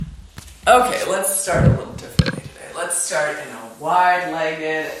Okay, let's start a little differently today. Let's start in a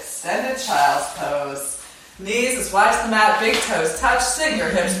wide-legged, extended child's pose. Knees as wide as the mat, big toes touch, sink your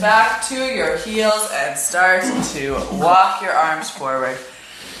hips back to your heels and start to walk your arms forward.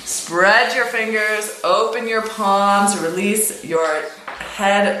 Spread your fingers, open your palms, release your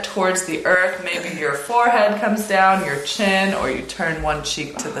head towards the earth. Maybe your forehead comes down, your chin, or you turn one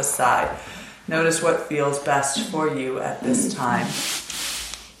cheek to the side. Notice what feels best for you at this time.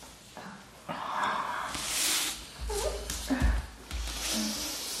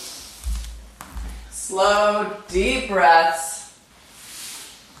 Slow, deep breaths.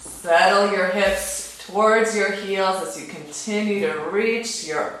 Settle your hips towards your heels as you continue to reach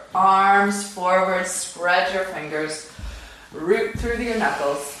your arms forward. Spread your fingers. Root through your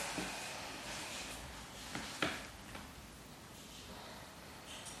knuckles.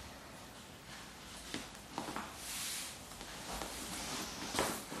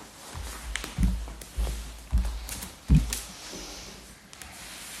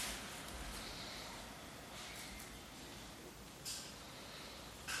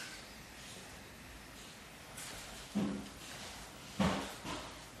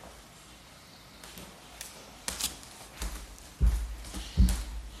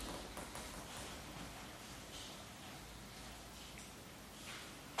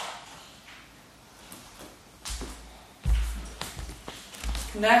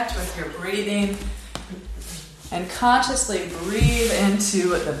 Connect with your breathing and consciously breathe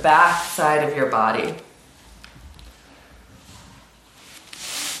into the back side of your body.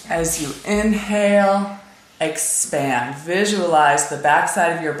 As you inhale, expand. Visualize the back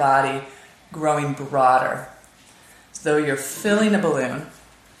side of your body growing broader, as though you're filling a balloon.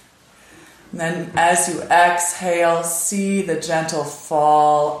 And then as you exhale, see the gentle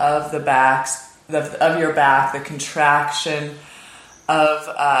fall of the back, of your back, the contraction of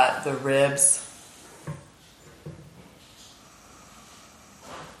the ribs.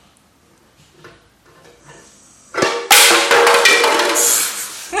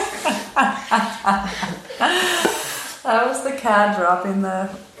 That was the cat dropping the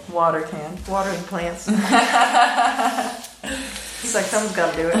water can. Watering plants. He's like, someone's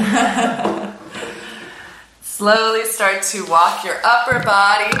got to do it. Slowly start to walk your upper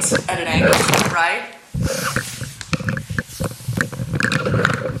body at an angle to the right.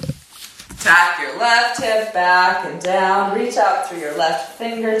 Tap your left hip back and down. Reach out through your left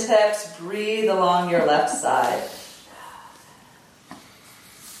fingertips. Breathe along your left side.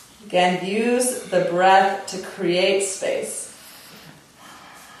 Again, use the breath to create space.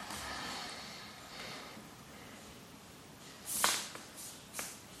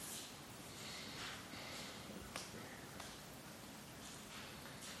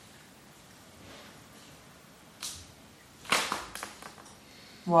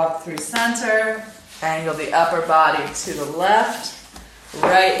 Walk through center, angle the upper body to the left,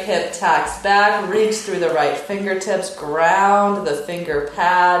 right hip tacks back, reach through the right fingertips, ground the finger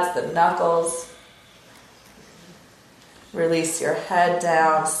pads, the knuckles. Release your head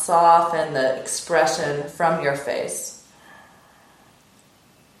down, soften the expression from your face.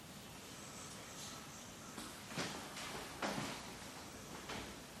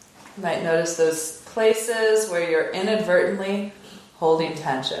 You might notice those places where you're inadvertently holding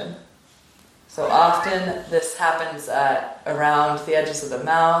tension. So often this happens around the edges of the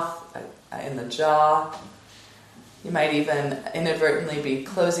mouth, in the jaw. You might even inadvertently be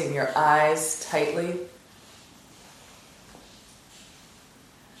closing your eyes tightly.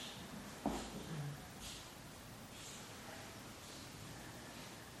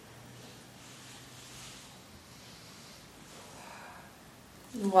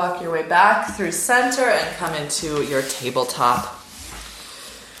 Walk your way back through center and come into your tabletop.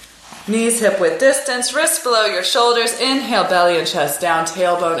 Knees hip-width distance, wrists below your shoulders. Inhale, belly and chest down,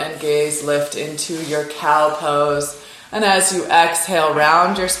 tailbone and gaze lift into your cow pose. And as you exhale,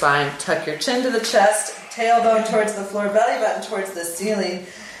 round your spine, tuck your chin to the chest, tailbone towards the floor, belly button towards the ceiling.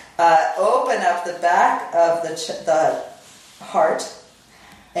 Open up the back of the heart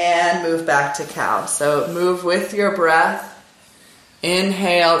and move back to cow. So move with your breath.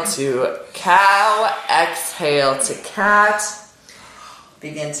 Inhale to cow, exhale to cat.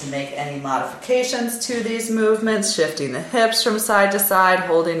 Begin to make any modifications to these movements, shifting the hips from side to side,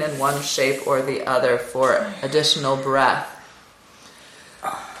 holding in one shape or the other for additional breath.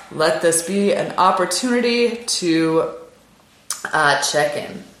 Let this be an opportunity to check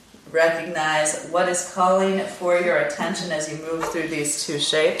in. Recognize what is calling for your attention as you move through these two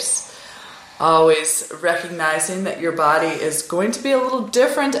shapes. Always recognizing that your body is going to be a little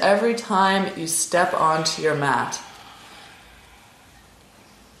different every time you step onto your mat.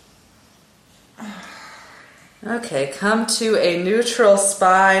 Okay, come to a neutral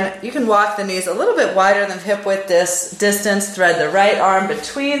spine. You can walk the knees a little bit wider than hip width distance. Thread the right arm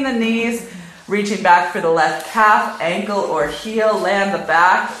between the knees, reaching back for the left calf, ankle, or heel. Land the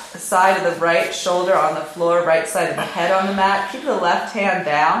back side of the right shoulder on the floor, right side of the head on the mat. Keep the left hand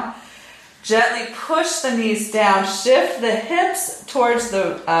down. Gently push the knees down. Shift the hips towards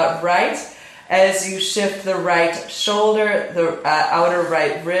the right as you shift the right shoulder, the outer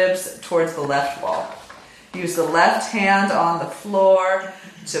right ribs towards the left wall. Use the left hand on the floor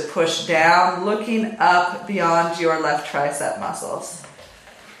to push down, looking up beyond your left tricep muscles.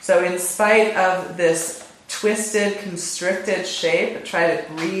 So in spite of this twisted, constricted shape, try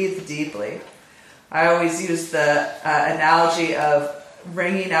to breathe deeply. I always use the analogy of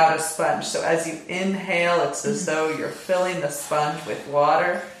wringing out a sponge. So as you inhale, it's as though you're filling the sponge with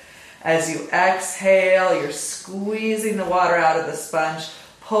water. As you exhale, you're squeezing the water out of the sponge,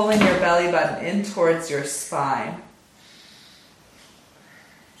 pulling your belly button in towards your spine.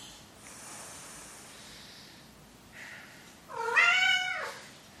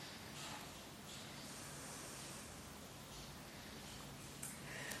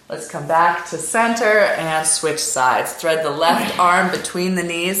 Let's come back to center and switch sides. Thread the left arm between the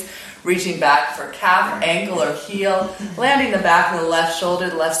knees, reaching back for calf, ankle, or heel, landing the back of the left shoulder,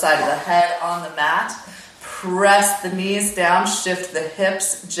 the left side of the head on the mat. Press the knees down, shift the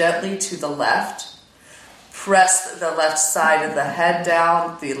hips gently to the left. Press the left side of the head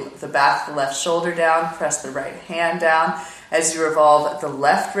down, the back of the left shoulder down. Press the right hand down as you revolve the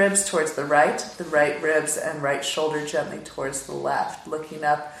left ribs towards the right ribs and right shoulder gently towards the left. Looking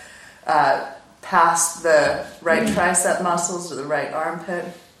up past the right tricep muscles or the right armpit.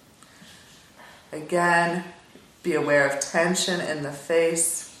 Again, be aware of tension in the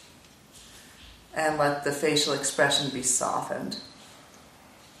face. And let the facial expression be softened.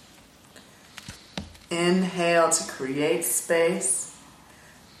 Inhale to create space.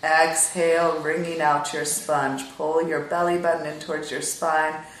 Exhale, wringing out your sponge. Pull your belly button in towards your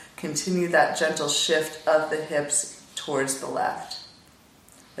spine. Continue that gentle shift of the hips towards the left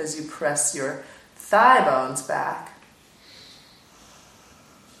as you press your thigh bones back.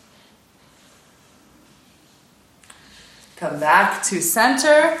 Come back to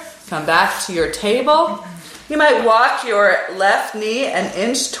center. Come back to your table. You might walk your left knee an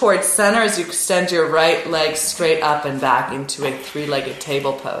inch towards center as you extend your right leg straight up and back into a three-legged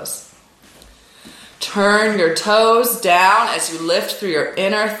table pose. Turn your toes down as you lift through your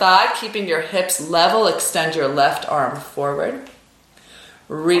inner thigh, keeping your hips level. Extend your left arm forward.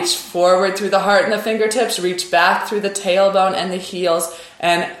 Reach forward through the heart and the fingertips. Reach back through the tailbone and the heels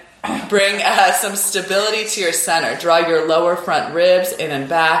and bring some stability to your center. Draw your lower front ribs in and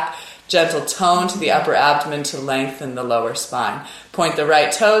back. Gentle tone to the upper abdomen to lengthen the lower spine. Point the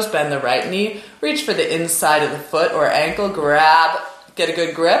right toes, bend the right knee. Reach for the inside of the foot or ankle. Get a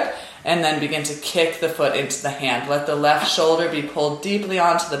good grip, and then begin to kick the foot into the hand. Let the left shoulder be pulled deeply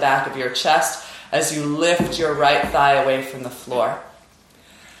onto the back of your chest as you lift your right thigh away from the floor.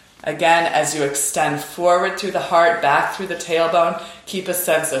 Again, as you extend forward through the heart, back through the tailbone, keep a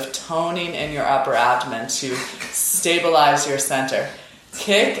sense of toning in your upper abdomen to stabilize your center.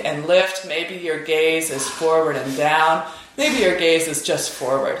 Kick and lift. Maybe your gaze is forward and down. Maybe your gaze is just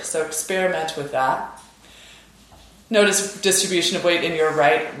forward. So experiment with that. Notice distribution of weight in your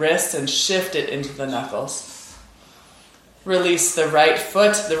right wrist and shift it into the knuckles. Release the right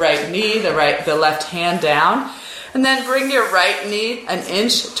foot, the right knee, the left hand down. And then bring your right knee an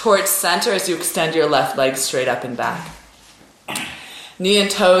inch towards center as you extend your left leg straight up and back. Knee and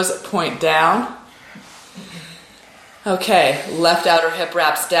toes point down. Okay, left outer hip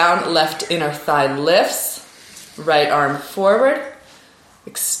wraps down, left inner thigh lifts, right arm forward.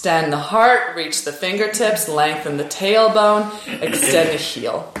 Extend the heart, reach the fingertips, lengthen the tailbone, extend the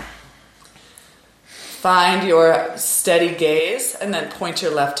heel. Find your steady gaze and then point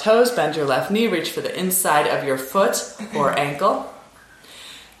your left toes, bend your left knee, reach for the inside of your foot or ankle.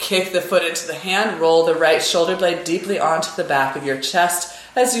 Kick the foot into the hand, roll the right shoulder blade deeply onto the back of your chest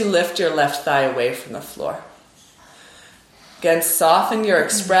as you lift your left thigh away from the floor. Again, soften your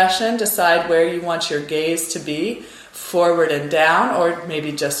expression, decide where you want your gaze to be, forward and down, or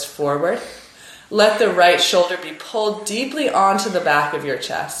maybe just forward. Let the right shoulder be pulled deeply onto the back of your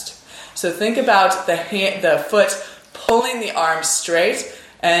chest. So think about the foot pulling the arm straight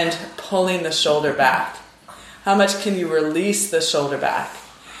and pulling the shoulder back. How much can you release the shoulder back?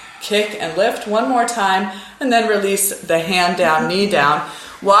 Kick and lift one more time, and then release the hand down, knee down.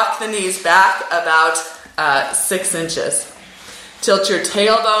 Walk the knees back about 6 inches. Tilt your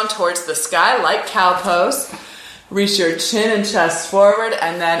tailbone towards the sky like cow pose. Reach your chin and chest forward,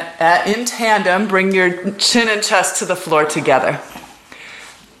 and then in tandem, bring your chin and chest to the floor together.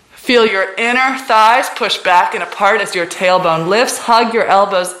 Feel your inner thighs push back and apart as your tailbone lifts. Hug your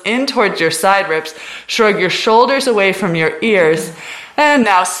elbows in towards your side ribs. Shrug your shoulders away from your ears. And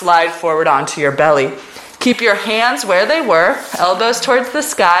now slide forward onto your belly. Keep your hands where they were, elbows towards the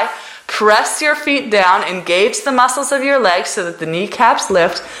sky. Press your feet down. Engage the muscles of your legs so that the kneecaps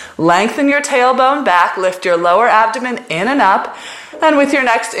lift. Lengthen your tailbone back. Lift your lower abdomen in and up. And with your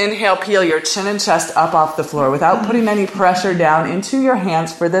next inhale, peel your chin and chest up off the floor without putting any pressure down into your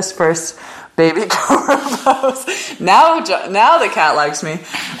hands for this first baby cobra pose. Now the cat likes me.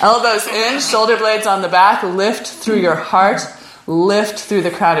 Elbows in, shoulder blades on the back. Lift through your heart. Lift through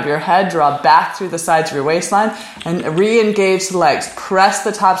the crown of your head. Draw back through the sides of your waistline. And re-engage the legs. Press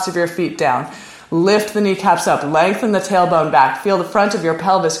the tops of your feet down. Lift the kneecaps up. Lengthen the tailbone back. Feel the front of your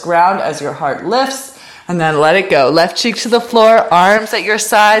pelvis ground as your heart lifts. And then let it go. Left cheek to the floor, arms at your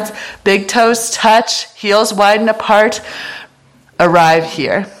sides, big toes touch, heels widen apart. Arrive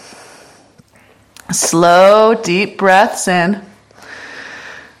here. Slow, deep breaths in.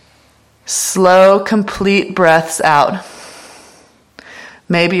 Slow, complete breaths out.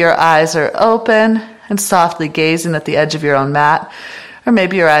 Maybe your eyes are open and softly gazing at the edge of your own mat, or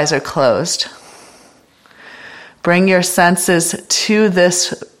maybe your eyes are closed. Bring your senses to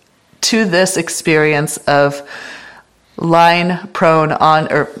this experience of lying prone on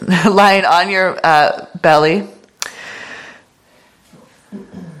or lying on your belly,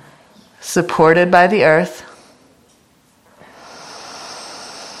 supported by the earth.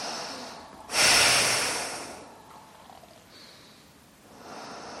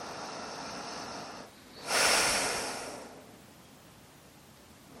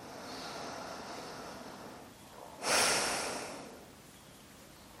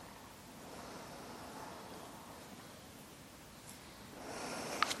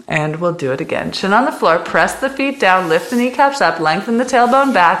 And we'll do it again. Chin on the floor, press the feet down, lift the kneecaps up, lengthen the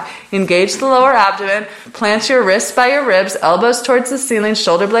tailbone back, engage the lower abdomen, plant your wrists by your ribs, elbows towards the ceiling,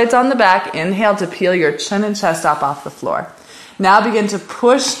 shoulder blades on the back. Inhale to peel your chin and chest up off the floor. Now begin to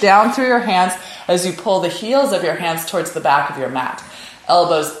push down through your hands as you pull the heels of your hands towards the back of your mat.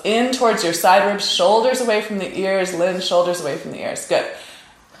 Elbows in towards your side ribs, shoulders away from the ears, limbs, shoulders away from the ears. Good.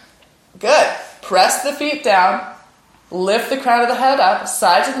 Good. Press the feet down. Lift the crown of the head up,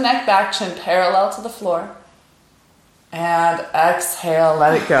 sides of the neck back, chin parallel to the floor. And exhale,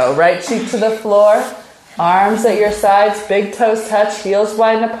 let it go. Right cheek to the floor, arms at your sides, big toes touch, heels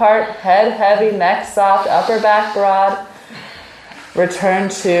widen apart, head heavy, neck soft, upper back broad. Return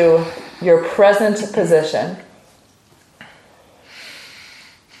to your present position.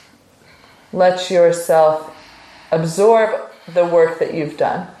 Let yourself absorb the work that you've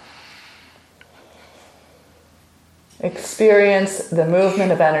done. Experience the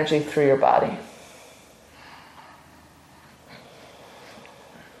movement of energy through your body.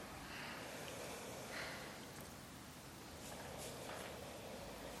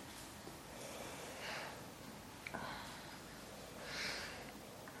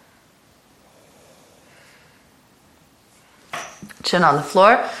 Chin on the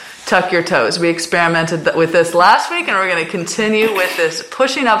floor. Tuck your toes. We experimented with this last week, and we're going to continue with this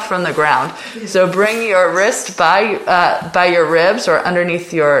pushing up from the ground. So bring your wrist by your ribs or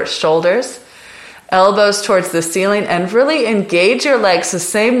underneath your shoulders, elbows towards the ceiling, and really engage your legs the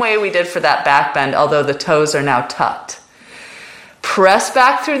same way we did for that back bend, although the toes are now tucked. Press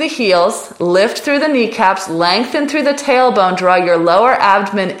back through the heels, lift through the kneecaps, lengthen through the tailbone, draw your lower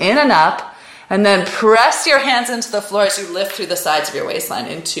abdomen in and up, and then press your hands into the floor as you lift through the sides of your waistline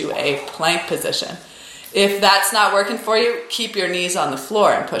into a plank position. If that's not working for you, keep your knees on the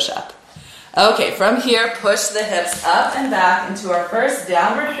floor and push up. Okay, from here, push the hips up and back into our first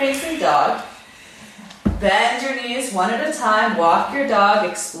downward facing dog. Bend your knees one at a time. Walk your dog.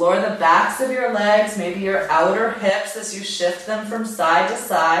 Explore the backs of your legs, maybe your outer hips as you shift them from side to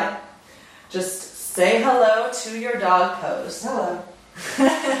side. Just say hello to your dog pose. Hello.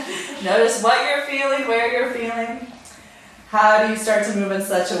 Notice what you're feeling, where you're feeling. How do you start to move in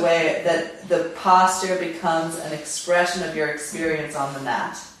such a way that the posture becomes an expression of your experience on the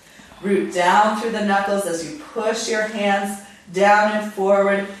mat? Root down through the knuckles as you push your hands down and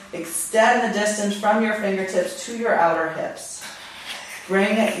forward. Extend the distance from your fingertips to your outer hips.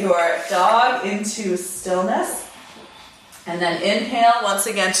 Bring your dog into stillness. And then inhale once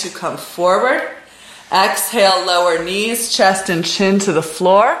again to come forward. Exhale, lower knees, chest and chin to the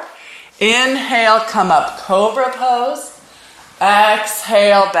floor. Inhale, come up, cobra pose.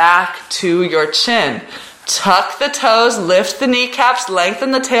 Exhale, back to your chin. Tuck the toes, lift the kneecaps,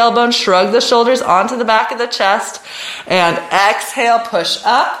 lengthen the tailbone, shrug the shoulders onto the back of the chest, and exhale, push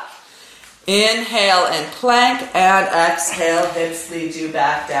up. Inhale and plank, and exhale, hips lead you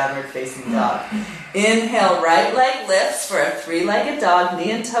back, downward facing dog. Inhale, right leg lifts for a three-legged dog,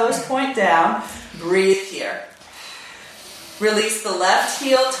 knee and toes point down. Breathe here. Release the left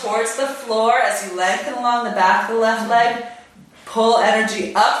heel towards the floor as you lengthen along the back of the left leg. Pull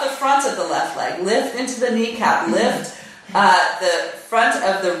energy up the front of the left leg. Lift into the kneecap. Lift the front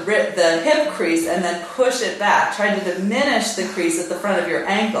of the hip crease and then push it back. Try to diminish the crease at the front of your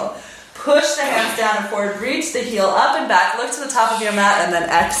ankle. Push the hands down and forward. Reach the heel up and back. Look to the top of your mat and then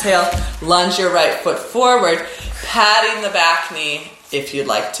exhale. Lunge your right foot forward, patting the back knee if you'd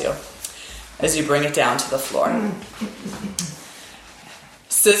like to as you bring it down to the floor.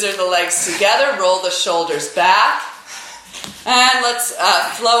 Scissor the legs together. Roll the shoulders back. And let's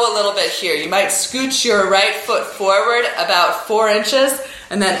flow a little bit here. You might scooch your right foot forward about 4 inches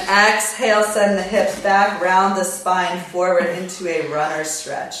and then exhale, send the hips back, round the spine forward into a runner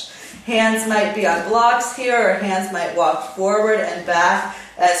stretch. Hands might be on blocks here or hands might walk forward and back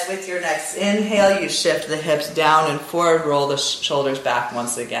as with your next inhale you shift the hips down and forward, roll the shoulders back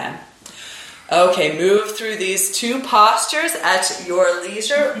once again. Okay, move through these 2 postures at your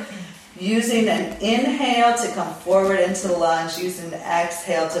leisure. Using an inhale to come forward into the lunge, using the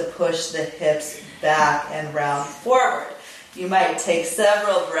exhale to push the hips back and round forward. You might take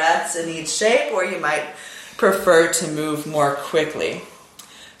several breaths in each shape, or you might prefer to move more quickly.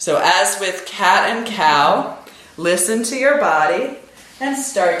 So as with cat and cow, listen to your body and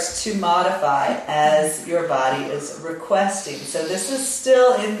start to modify as your body is requesting. So this is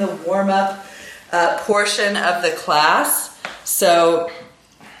still in the warm-up portion of the class. So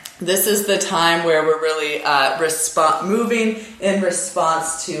this is the time where we're really moving in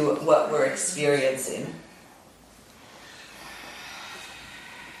response to what we're experiencing.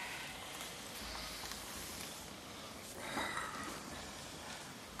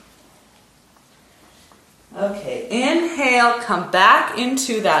 Okay, inhale, come back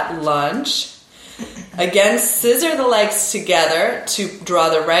into that lunge. Again, scissor the legs together to draw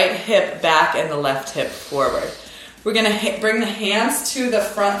the right hip back and the left hip forward. We're going to bring the hands to the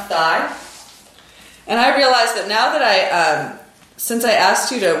front thigh. And I realize that now that since I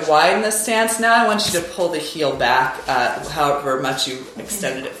asked you to widen the stance, now I want you to pull the heel back however much you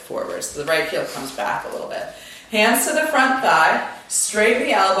extended it forward. So the right heel comes back a little bit. Hands to the front thigh, straighten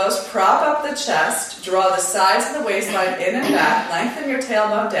the elbows, prop up the chest, draw the sides of the waistline in and back, lengthen your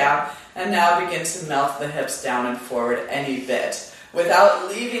tailbone down, and now begin to melt the hips down and forward any bit without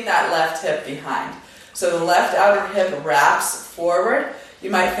leaving that left hip behind. So the left outer hip wraps forward. You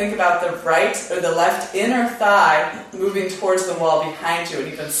might think about the right or the left inner thigh moving towards the wall behind you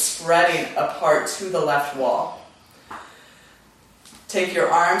and even spreading apart to the left wall. Take your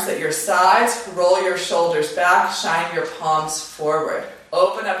arms at your sides, roll your shoulders back, shine your palms forward.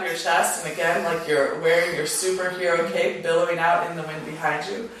 Open up your chest, and again, like you're wearing your superhero cape, billowing out in the wind behind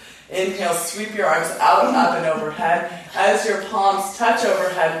you. Inhale, sweep your arms out, up, and overhead. As your palms touch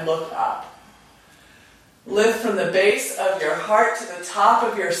overhead, look up. Lift from the base of your heart to the top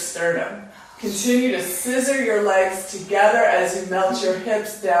of your sternum. Continue to scissor your legs together as you melt your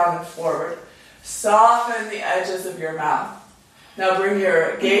hips down and forward. Soften the edges of your mouth. Now bring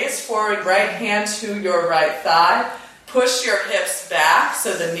your gaze forward, right hand to your right thigh. Push your hips back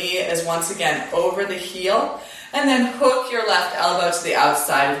so the knee is once again over the heel. And then hook your left elbow to the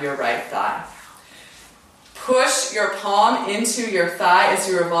outside of your right thigh. Push your palm into your thigh as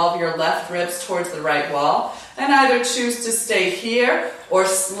you revolve your left ribs towards the right wall. And either choose to stay here or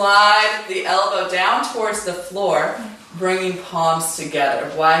slide the elbow down towards the floor, bringing palms together.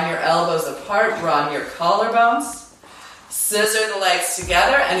 Widen your elbows apart, draw on your collarbones. Scissor the legs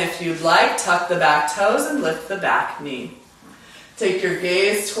together, and if you'd like, tuck the back toes and lift the back knee. Take your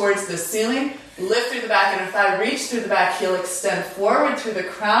gaze towards the ceiling. Lift through the back inner thigh, reach through the back heel, extend forward through the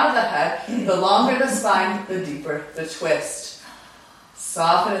crown of the head. The longer the spine, the deeper the twist.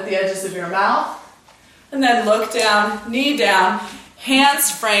 Soften at the edges of your mouth. And then look down, knee down,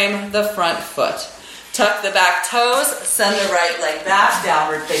 hands frame the front foot. Tuck the back toes, send the right leg back,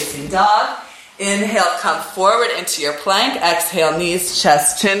 downward facing dog. Inhale, come forward into your plank. Exhale, knees,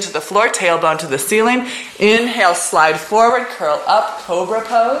 chest, chin to the floor, tailbone to the ceiling. Inhale, slide forward, curl up, cobra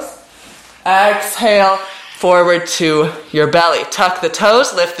pose. Exhale, forward to your belly. Tuck the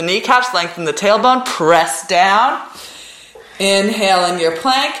toes, lift the kneecaps, lengthen the tailbone, press down. Inhale in your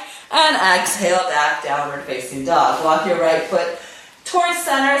plank, and exhale back, downward facing dog. Walk your right foot towards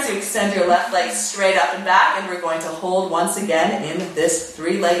center as you extend your left leg straight up and back, and we're going to hold once again in this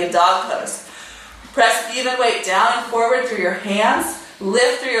three-legged dog pose. Press even weight down and forward through your hands.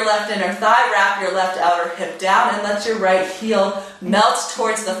 Lift through your left inner thigh, wrap your left outer hip down, and let your right heel melt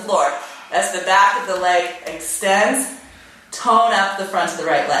towards the floor. As the back of the leg extends, tone up the front of the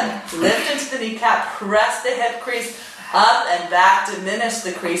right leg. Lift into the kneecap, press the hip crease up and back, diminish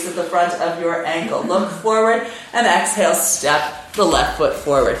the crease at the front of your ankle. Look forward and exhale, step the left foot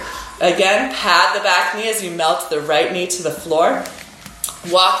forward. Again, pad the back knee as you melt the right knee to the floor.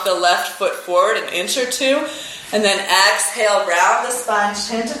 Walk the left foot forward an inch or two, and then exhale, round the spine,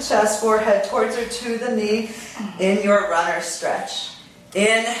 chin to chest, forehead towards or to the knee in your runner stretch.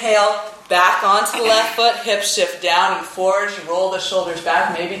 Inhale, back onto the left foot, hips shift down and forward. You roll the shoulders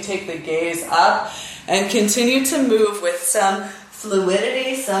back, maybe take the gaze up, and continue to move with some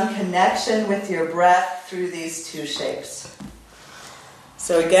fluidity, some connection with your breath through these two shapes.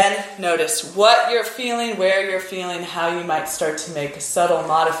 So again, notice what you're feeling, where you're feeling, how you might start to make subtle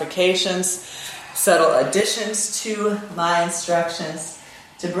modifications, subtle additions to my instructions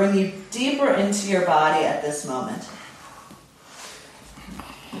to bring you deeper into your body at this moment.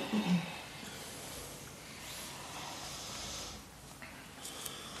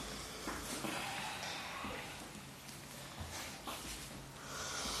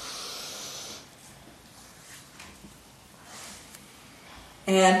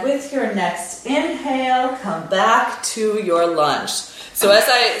 And with your next inhale, come back to your lunge. So as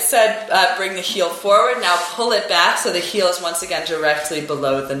I said, bring the heel forward. Now pull it back so the heel is once again directly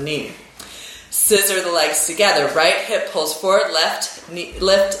below the knee. Scissor the legs together. Right hip pulls forward,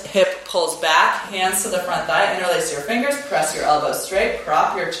 left hip pulls back. Hands to the front thigh. Interlace your fingers. Press your elbows straight.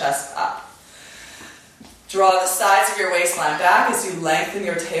 Prop your chest up. Draw the sides of your waistline back as you lengthen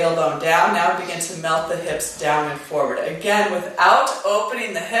your tailbone down. Now begin to melt the hips down and forward. Again, without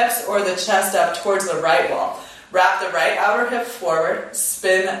opening the hips or the chest up towards the right wall. Wrap the right outer hip forward.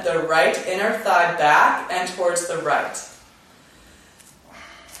 Spin the right inner thigh back and towards the right.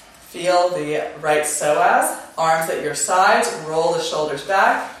 Feel the right psoas. Arms at your sides. Roll the shoulders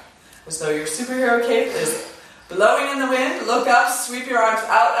back as though your superhero cape is blowing in the wind. Look up, sweep your arms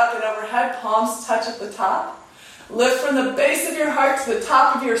out, up and overhead. Palms touch at the top. Lift from the base of your heart to the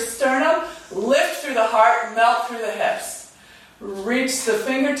top of your sternum. Lift through the heart, melt through the hips. Reach the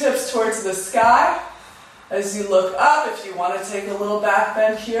fingertips towards the sky. As you look up, if you want to take a little back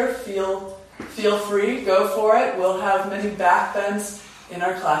bend here, feel free, go for it. We'll have many back bends in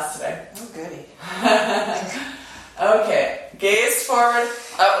our class today. Oh, goody. Okay, gaze forward.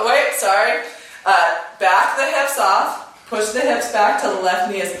 Back the hips off. Push the hips back till the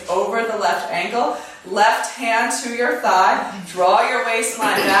left knee is over the left ankle. Left hand to your thigh. Draw your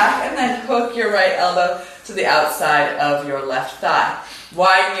waistline back and then hook your right elbow to the outside of your left thigh.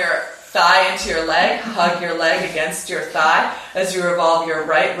 Widen your thigh into your leg. Hug your leg against your thigh as you revolve your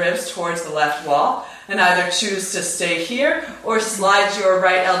right ribs towards the left wall. And either choose to stay here or slide your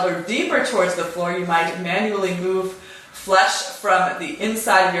right elbow deeper towards the floor. You might manually move flesh from the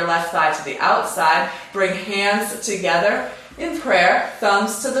inside of your left thigh to the outside. Bring hands together in prayer,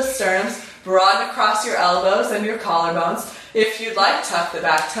 thumbs to the sternums, broaden across your elbows and your collarbones. If you'd like, tuck the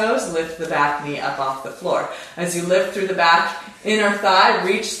back toes, lift the back knee up off the floor. As you lift through the back inner thigh,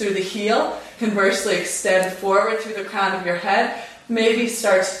 reach through the heel, conversely extend forward through the crown of your head, maybe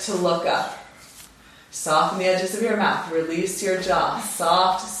start to look up. Soften the edges of your mouth, release your jaw,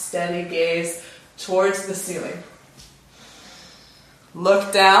 soft, steady gaze towards the ceiling.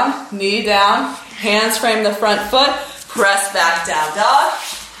 Look down, knee down, hands frame the front foot, press back down dog.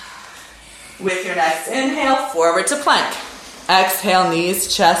 With your next inhale, forward to plank. Exhale,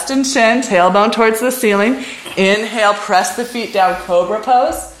 knees, chest and chin, tailbone towards the ceiling. Inhale, press the feet down, cobra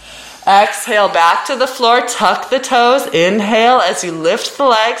pose. Exhale, back to the floor, tuck the toes. Inhale as you lift the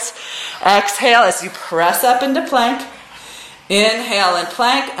legs. Exhale as you press up into plank. Inhale in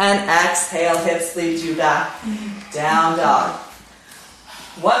plank and exhale, hips lead you back. Down dog.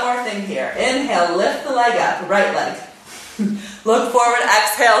 One more thing here. Inhale, lift the leg up, right leg. Look forward,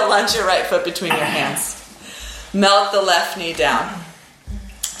 exhale, lunge your right foot between your hands. Melt the left knee down.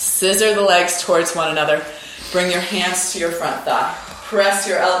 Scissor the legs towards one another. Bring your hands to your front thigh. Press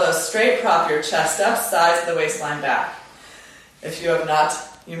your elbows straight, prop your chest up, sides of the waistline back. If you have not,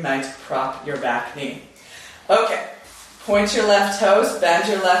 you might prop your back knee. Okay, point your left toes, bend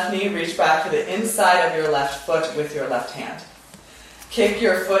your left knee, reach back to the inside of your left foot with your left hand. Kick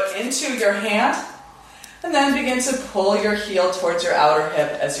your foot into your hand, and then begin to pull your heel towards your outer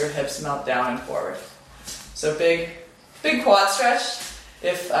hip as your hips melt down and forward. So big quad stretch,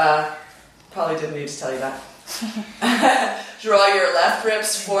 probably didn't need to tell you that. Draw your left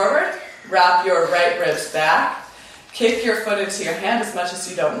ribs forward, wrap your right ribs back. Kick your foot into your hand as much as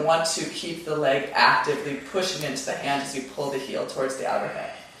you don't want to. Keep the leg actively pushing into the hand as you pull the heel towards the outer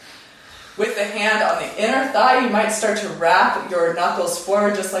hip. With the hand on the inner thigh, you might start to wrap your knuckles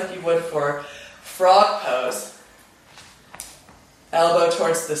forward just like you would for frog pose. Elbow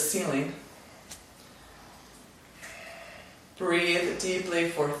towards the ceiling. Breathe deeply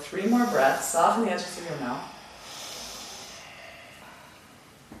for 3 more breaths. Soften the edges of your mouth.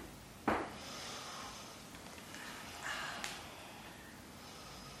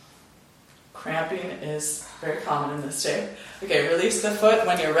 Cramping is very common in this shape. Okay, release the foot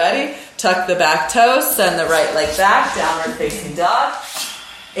when you're ready. Tuck the back toes. Send the right leg back. Downward facing dog.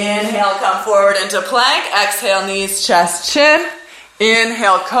 Inhale, come forward into plank. Exhale, knees, chest, chin.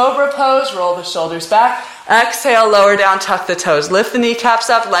 Inhale, cobra pose. Roll the shoulders back. Exhale, lower down, tuck the toes. Lift the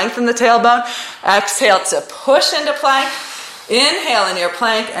kneecaps up, lengthen the tailbone. Exhale to push into plank. Inhale in your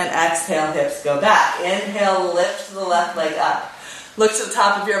plank and exhale, hips go back. Inhale, lift the left leg up. Look to the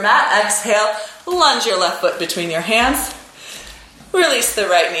top of your mat. Exhale, lunge your left foot between your hands. Release the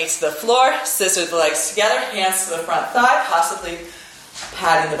right knee to the floor. Scissor the legs together. Hands to the front thigh, possibly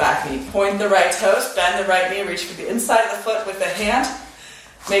patting the back knee. Point the right toes. Bend the right knee. Reach for the inside of the foot with the hand.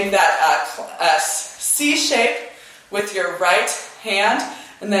 Make that C shape with your right hand.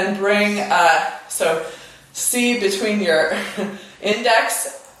 And then bring, C between your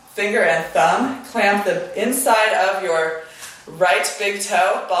index finger and thumb. Clamp the inside of your right big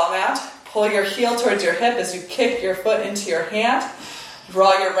toe, ball mount. Pull your heel towards your hip as you kick your foot into your hand.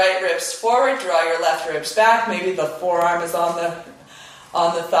 Draw your right ribs forward. Draw your left ribs back. Maybe the forearm is on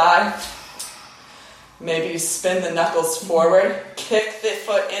the thigh. Maybe you spin the knuckles forward. Kick the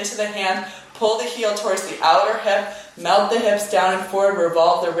foot into the hand. Pull the heel towards the outer hip. Melt the hips down and forward.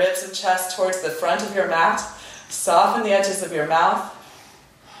 Revolve the ribs and chest towards the front of your mat. Soften the edges of your mouth.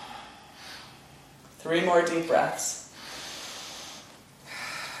 3 more deep breaths.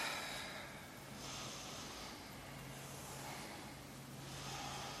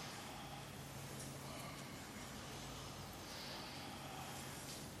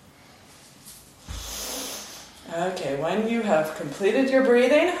 Okay, when you have completed your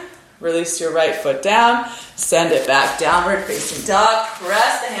breathing, release your right foot down, send it back, downward facing dog,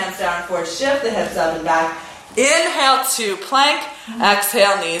 press the hands down and forward, shift the hips up and back, inhale to plank,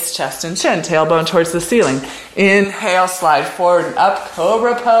 exhale, knees, chest and chin, tailbone towards the ceiling, inhale, slide forward and up,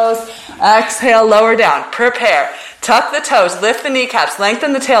 cobra pose, exhale, lower down, prepare, tuck the toes, lift the kneecaps,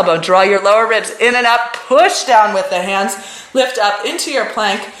 lengthen the tailbone, draw your lower ribs in and up, push down with the hands, lift up into your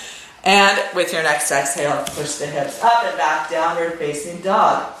plank, and with your next exhale, push the hips up and back, downward facing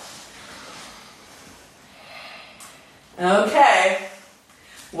dog. Okay,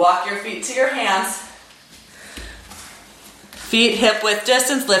 walk your feet to your hands. Feet hip width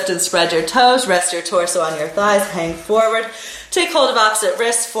distance, lift and spread your toes, rest your torso on your thighs, hang forward. Take hold of opposite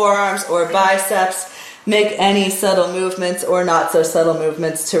wrists, forearms, or biceps. Make any subtle movements or not so subtle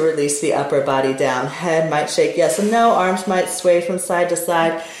movements to release the upper body down. Head might shake yes and no, arms might sway from side to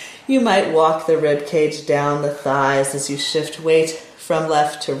side. You might walk the rib cage down the thighs as you shift weight from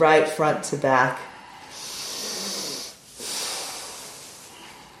left to right, front to back.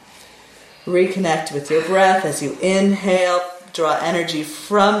 Reconnect with your breath as you inhale. Draw energy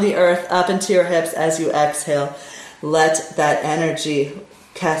from the earth up into your hips as you exhale. Let that energy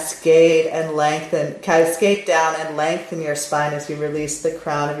cascade down and lengthen your spine as you release the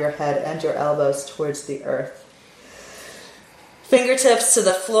crown of your head and your elbows towards the earth. Fingertips to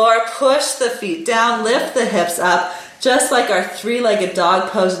the floor, push the feet down, lift the hips up, just like our 3-legged dog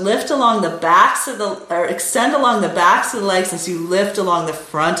pose. Lift along the backs extend along the backs of the legs as you lift along the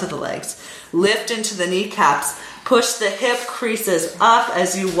front of the legs. Lift into the kneecaps. Push the hip creases up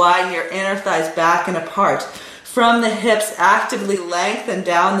as you widen your inner thighs back and apart. From the hips, actively lengthen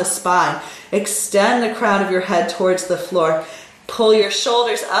down the spine. Extend the crown of your head towards the floor. Pull your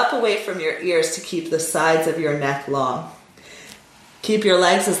shoulders up away from your ears to keep the sides of your neck long. Keep your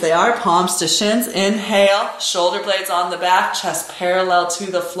legs as they are, palms to shins. Inhale, shoulder blades on the back, chest parallel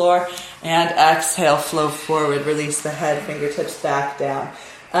to the floor. And exhale, flow forward. Release the head, fingertips back down.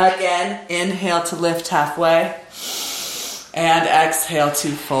 Again, inhale to lift halfway. And exhale to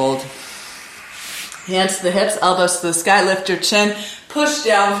fold. Hands to the hips, elbows to the sky. Lift your chin. Push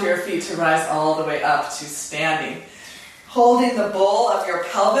down through your feet to rise all the way up to standing. Holding the bowl of your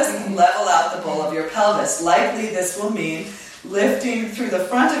pelvis, level out the bowl of your pelvis. Likely this will mean lifting through the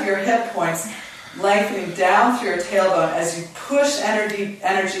front of your hip points, lengthening down through your tailbone as you push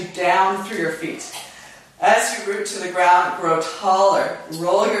energy down through your feet. As you root to the ground, grow taller.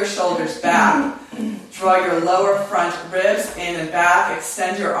 Roll your shoulders back. Draw your lower front ribs in and back.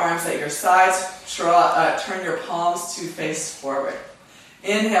 Extend your arms at your sides. Turn your palms to face forward.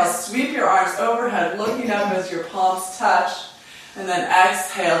 Inhale, sweep your arms overhead, looking up as your palms touch. And then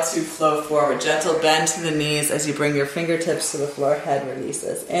exhale to flow forward. Gentle bend to the knees as you bring your fingertips to the floor. Head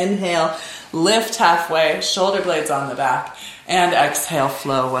releases. Inhale, lift halfway, shoulder blades on the back. And exhale,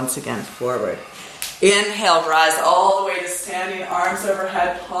 flow once again forward. Inhale, rise all the way to standing, arms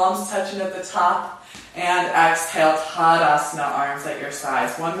overhead, palms touching at the top. And exhale, Tadasana, arms at your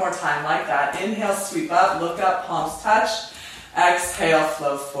sides. One more time like that. Inhale, sweep up, look up, palms touch. Exhale,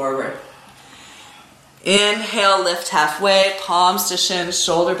 flow forward. Inhale, lift halfway, palms to shins,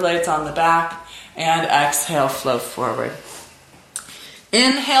 shoulder blades on the back. And exhale, flow forward.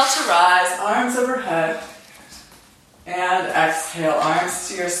 Inhale to rise, arms overhead. And exhale, arms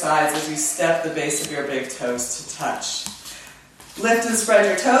to your sides as you step the base of your big toes to touch. Lift and spread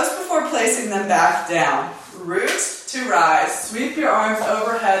your toes before placing them back down. Root to rise. Sweep your arms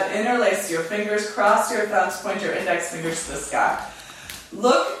overhead, interlace your fingers, cross your thumbs, point your index fingers to the sky.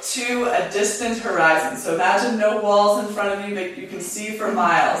 Look to a distant horizon. So imagine no walls in front of you, but you can see for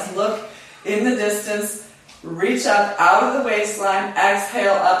miles. Look in the distance. Reach up out of the waistline.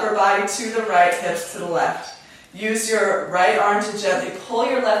 Exhale, upper body to the right, hips to the left. Use your right arm to gently pull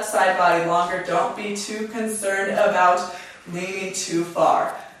your left side body longer. Don't be too concerned about leaning too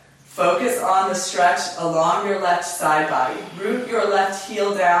far. Focus on the stretch along your left side body. Root your left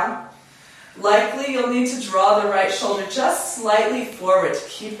heel down. Likely you'll need to draw the right shoulder just slightly forward to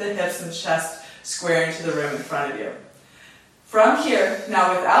keep the hips and chest squaring to the room in front of you. From here,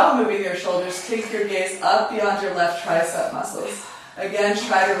 now without moving your shoulders, take your gaze up beyond your left tricep muscles. Again,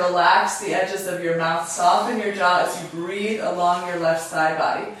 try to relax the edges of your mouth, soften your jaw as you breathe along your left side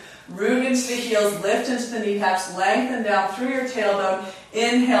body. Root into the heels, lift into the kneecaps, lengthen down through your tailbone.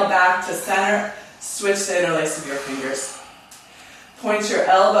 Inhale back to center, switch the interlace of your fingers. Point your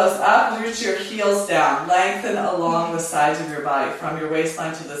elbows up, root your heels down. Lengthen along the sides of your body, from your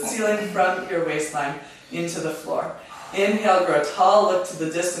waistline to the ceiling, from your waistline into the floor. Inhale, grow tall, look to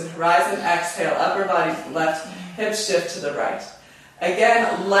the distant horizon. Exhale, upper body to the left, hip shift to the right.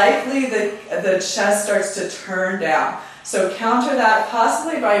 Again, likely the chest starts to turn down. So counter that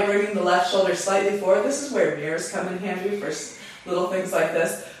possibly by bringing the left shoulder slightly forward. This is where mirrors come in handy for little things like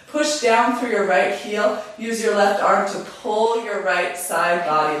this. Push down through your right heel. Use your left arm to pull your right side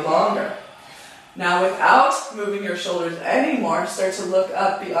body longer. Now without moving your shoulders anymore, start to look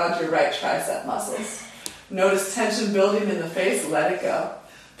up beyond your right tricep muscles. Notice tension building in the face, let it go.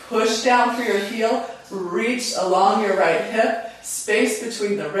 Push down through your heel, reach along your right hip, space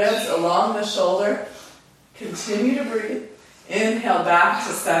between the ribs, along the shoulder. Continue to breathe. Inhale back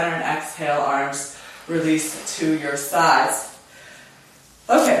to center and exhale, arms release to your sides.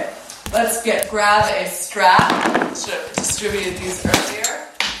 Okay, let's grab a strap. Should have distributed these earlier.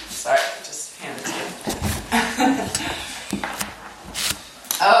 Sorry, just handed to you.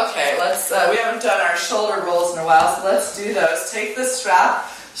 Okay, we haven't done our shoulder rolls in a while, so let's do those. Take the strap.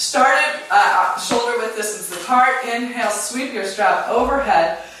 Start it shoulder width distance apart. Inhale, sweep your strap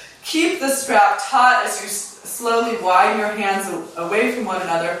overhead. Keep the strap taut as you slowly widen your hands away from one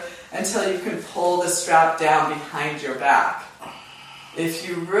another until you can pull the strap down behind your back. If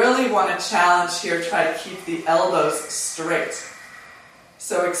you really want to challenge here, try to keep the elbows straight.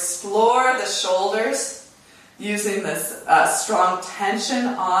 So explore the shoulders using this strong tension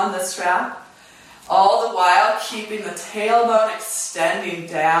on the strap, all the while keeping the tailbone extending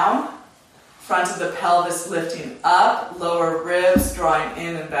down, front of the pelvis lifting up, lower ribs drawing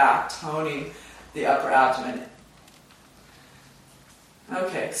in and back, toning the upper abdomen.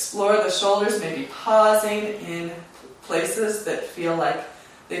 Okay, explore the shoulders, maybe pausing in places that feel like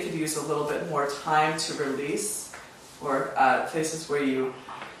they could use a little bit more time to release, or places where you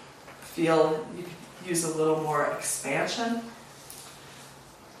feel you could use a little more expansion.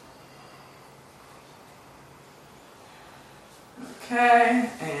 Okay,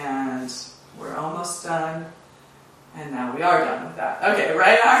 and we're almost done. And now we are done with that. Okay,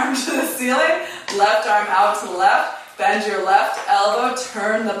 right arm to the ceiling, left arm out to the left. Bend your left elbow,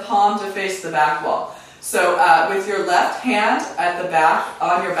 turn the palm to face the back wall. So with your left hand at the back,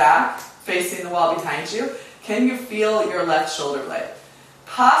 on your back, facing the wall behind you, can you feel your left shoulder blade?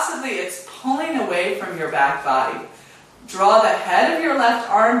 Possibly it's pulling away from your back body. Draw the head of your left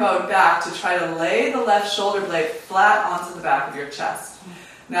arm bone back to try to lay the left shoulder blade flat onto the back of your chest.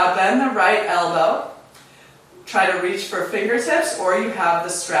 Now bend the right elbow. Try to reach for fingertips, or you have the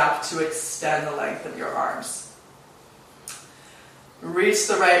strap to extend the length of your arms. Reach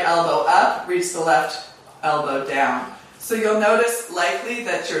the right elbow up, reach the left elbow down. So you'll notice likely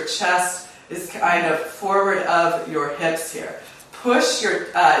that your chest is kind of forward of your hips here. Push your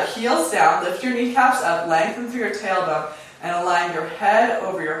heels down, lift your kneecaps up, lengthen through your tailbone, and align your head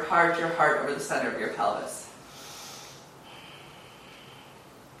over your heart over the center of your pelvis.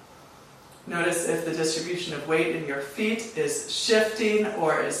 Notice if the distribution of weight in your feet is shifting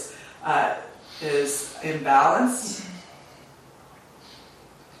or is imbalanced.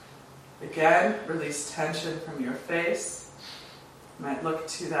 Again, release tension from your face. You might look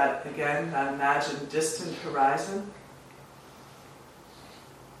to that imagined distant horizon.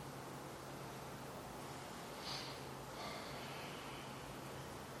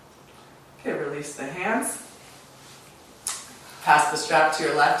 Okay, release the hands. Pass the strap to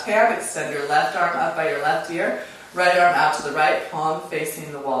your left hand. Extend your left arm up by your left ear. Right arm out to the right, palm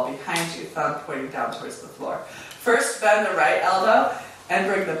facing the wall behind you, thumb pointing down towards the floor. First, bend the right elbow and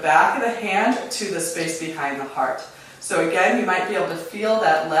bring the back of the hand to the space behind the heart. So again, you might be able to feel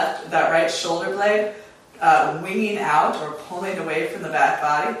that right shoulder blade winging out or pulling away from the back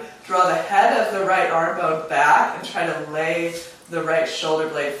body. Draw the head of the right arm bone back and try to lay the right shoulder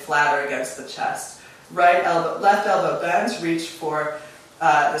blade flatter against the chest. Left elbow bends, reach for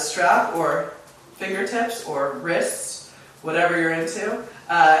the strap or fingertips or wrists, whatever you're into.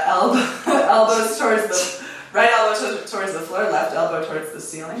 Elbows towards the right elbow towards the floor, left elbow towards the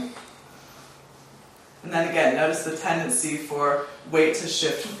ceiling. And then again, notice the tendency for weight to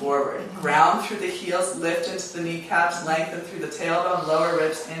shift forward. Ground through the heels, lift into the kneecaps, lengthen through the tailbone, lower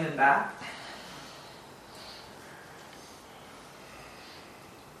ribs in and back.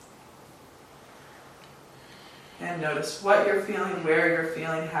 And notice what you're feeling, where you're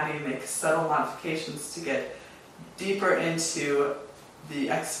feeling, how do you make subtle modifications to get deeper into the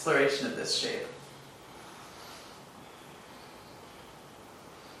exploration of this shape.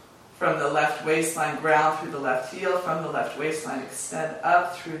 From the left waistline, ground through the left heel. From the left waistline, extend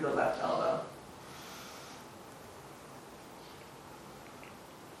up through the left elbow.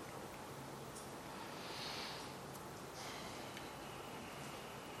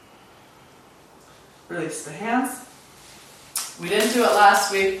 Release the hands. We didn't do it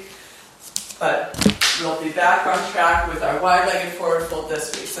last week, but we'll be back on track with our wide-legged forward fold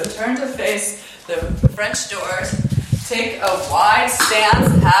this week. So turn to face the French doors. Take a wide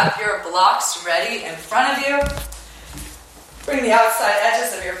stance. Have your blocks ready in front of you. Bring the outside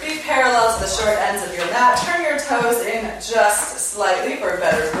edges of your feet parallel to the short ends of your mat. Turn your toes in just slightly for a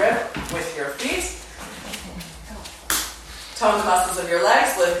better grip with your feet. Tone the muscles of your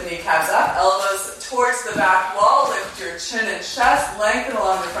legs. Lift the kneecaps up. Elbows towards the back wall. Lift your chin and chest. Lengthen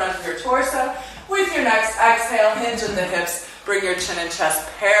along the front of your torso. With your next exhale, hinge at the hips. Bring your chin and chest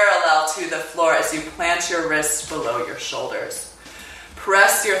parallel to the floor as you plant your wrists below your shoulders.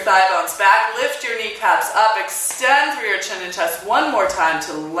 Press your thigh bones back. Lift your kneecaps up. Extend through your chin and chest one more time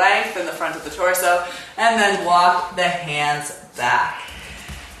to lengthen the front of the torso. And then walk the hands back.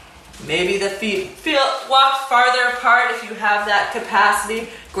 Maybe the feet walk farther apart if you have that capacity.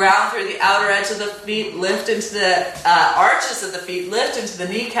 Ground through the outer edge of the feet. Lift into the arches of the feet. Lift into the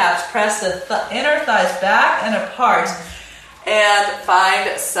kneecaps. Press the inner thighs back and apart. And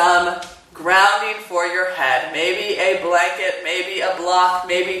find some grounding for your head. Maybe a blanket, maybe a block,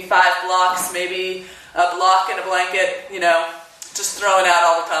 maybe 5 blocks, maybe a block and a blanket, just throwing out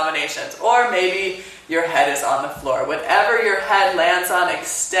all the combinations. Or maybe your head is on the floor. Whatever your head lands on,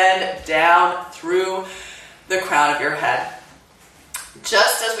 extend down through the crown of your head.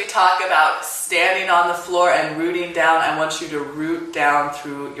 Just as we talk about standing on the floor and rooting down, I want you to root down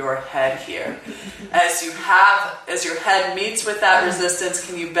through your head here. As your head meets with that resistance,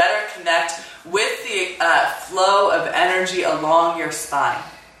 can you better connect with the flow of energy along your spine?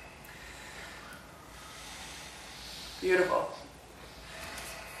 Beautiful.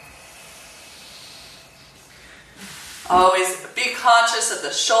 Always be conscious of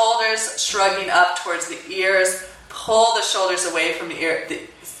the shoulders, shrugging up towards the ears. Pull the shoulders away from the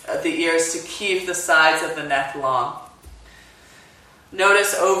ears to keep the sides of the neck long.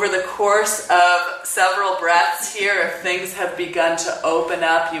 Notice over the course of several breaths here, if things have begun to open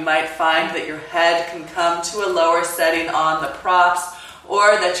up, you might find that your head can come to a lower setting on the props,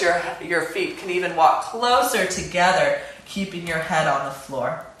 or that your feet can even walk closer together, keeping your head on the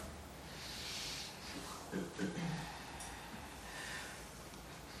floor.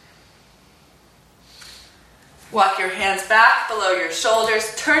 Walk your hands back below your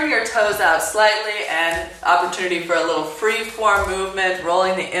shoulders. Turn your toes out slightly, and opportunity for a little free form movement,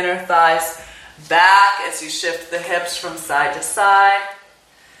 rolling the inner thighs back as you shift the hips from side to side.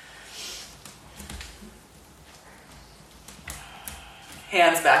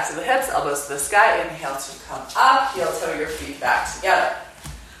 Hands back to the hips, elbows to the sky. Inhale to come up, heel toe your feet back together.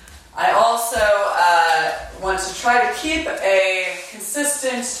 I also want to try to keep a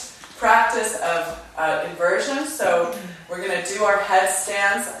consistent practice of inversion. So we're going to do our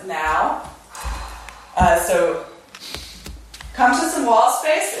headstands now. So come to some wall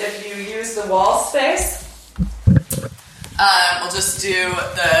space. If you use the wall space, we'll just do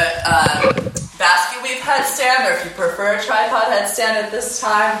the basket weave headstand, or if you prefer a tripod headstand at this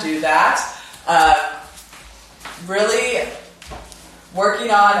time, do that. Really working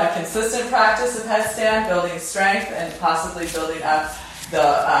on a consistent practice of headstand, building strength, and possibly building up the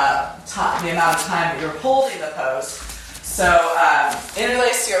amount of time that you're holding the pose. So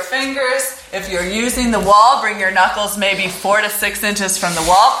interlace your fingers. If you're using the wall, bring your knuckles maybe 4 to 6 inches from the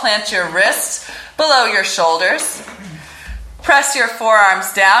wall. Plant your wrists below your shoulders. Press your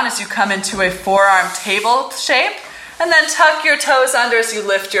forearms down as you come into a forearm table shape, and then tuck your toes under as you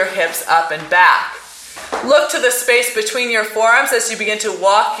lift your hips up and back. Look to the space between your forearms as you begin to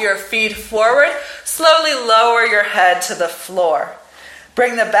walk your feet forward. Slowly lower your head to the floor.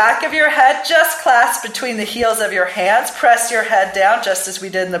 Bring the back of your head just clasped between the heels of your hands. Press your head down just as we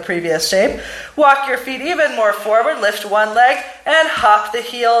did in the previous shape. Walk your feet even more forward. Lift one leg and hop the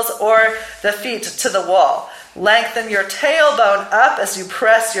heels or the feet to the wall. Lengthen your tailbone up as you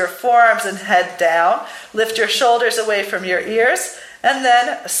press your forearms and head down. Lift your shoulders away from your ears, and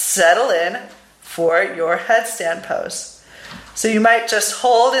then settle in for your headstand pose. So you might just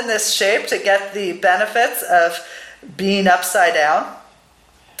hold in this shape to get the benefits of being upside down,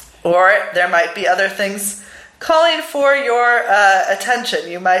 or there might be other things calling for your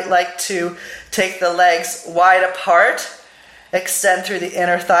attention. You might like to take the legs wide apart, extend through the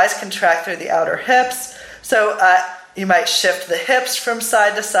inner thighs, contract through the outer hips. So you might shift the hips from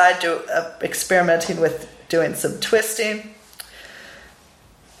side to side, experimenting with doing some twisting.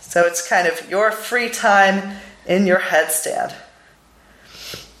 So it's kind of your free time in your headstand.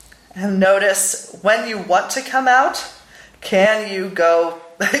 And notice when you want to come out, can you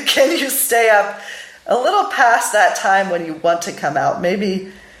stay up a little past that time when you want to come out?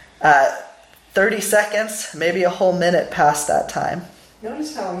 Maybe 30 seconds, maybe a whole minute past that time.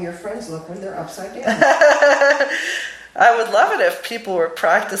 Notice how your friends look when they're upside down. I would love it if people were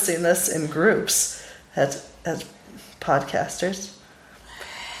practicing this in groups as podcasters.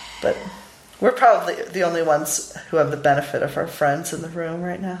 But we're probably the only ones who have the benefit of our friends in the room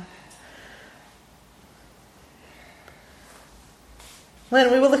right now.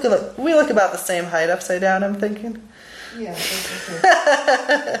 Lynn, we look about the same height upside down, I'm thinking. Yeah, I think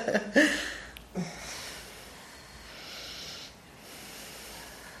so too.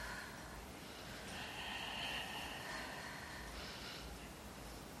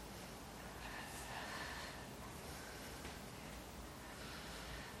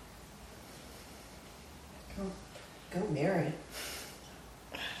 Go Mary.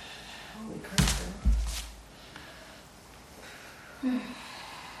 Holy crap.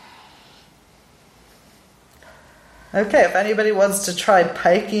 Okay, if anybody wants to try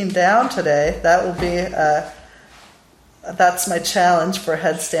piking down today, that will be, that's my challenge for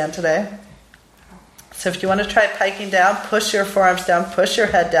headstand today. So if you want to try piking down, push your forearms down, push your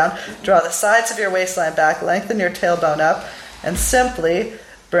head down, draw the sides of your waistline back, lengthen your tailbone up, and simply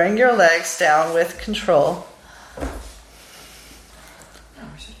bring your legs down with control.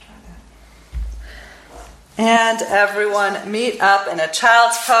 And everyone meet up in a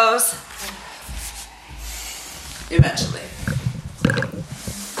child's pose. Eventually.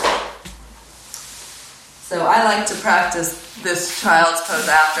 So I like to practice this child's pose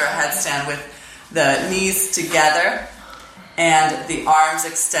after a headstand with the knees together and the arms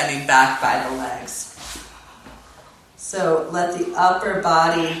extending back by the legs. So let the upper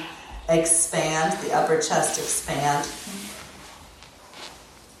body expand, the upper chest expand.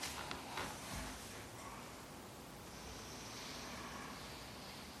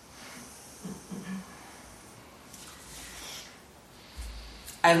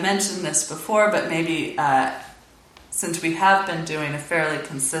 I've mentioned this before, but maybe since we have been doing a fairly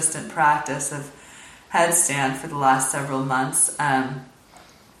consistent practice of headstand for the last several months,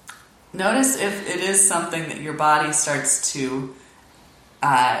 notice if it is something that your body starts to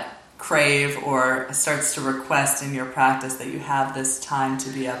crave or starts to request in your practice, that you have this time to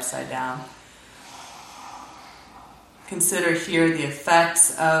be upside down. Consider here the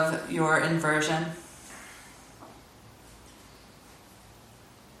effects of your inversion.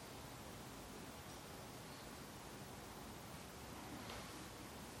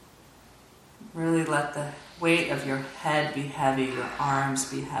 Really let the weight of your head be heavy, your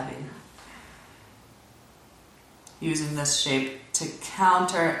arms be heavy. using this shape to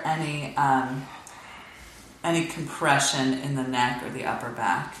counter any compression in the neck or the upper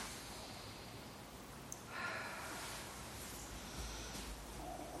back.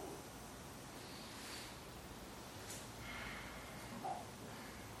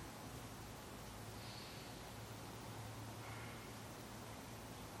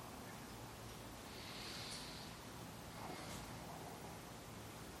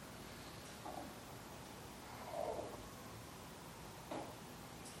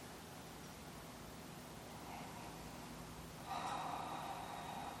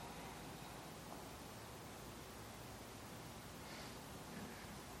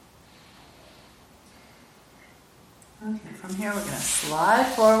 Okay, from here we're going to slide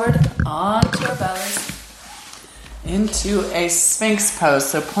forward onto our bellies into a Sphinx pose.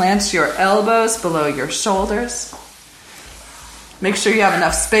 So plant your elbows below your shoulders. Make sure you have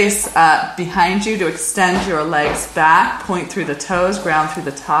enough space behind you to extend your legs back. Point through the toes, ground through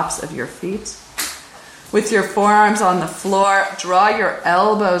the tops of your feet. With your forearms on the floor, draw your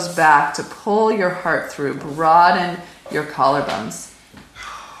elbows back to pull your heart through. Broaden your collarbones.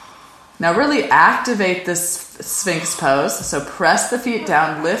 Now really activate this Sphinx pose. So press the feet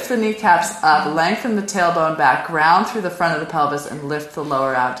down, lift the kneecaps up, lengthen the tailbone back, ground through the front of the pelvis, and lift the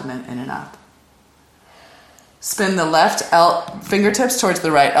lower abdomen in and up. Spin the left fingertips towards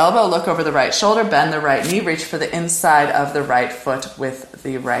the right elbow, look over the right shoulder, bend the right knee, reach for the inside of the right foot with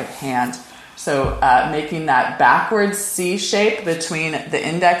the right hand. So making that backwards C shape between the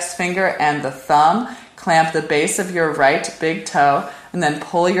index finger and the thumb. Clamp the base of your right big toe and then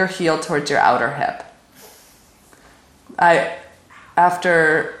pull your heel towards your outer hip.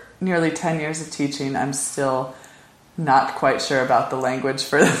 After nearly 10 years of teaching, I'm still not quite sure about the language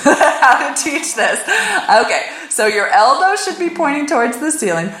for how to teach this. Okay, so your elbow should be pointing towards the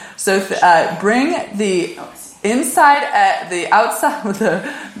ceiling. So bring the inside, the outside,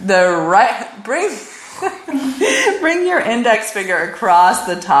 the right, bring your index finger across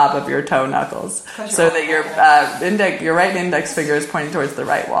the top of your toe knuckles so that your right index finger is pointing towards the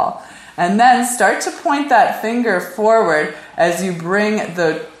right wall. And then start to point that finger forward as you bring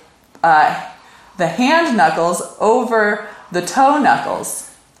the hand knuckles over the toe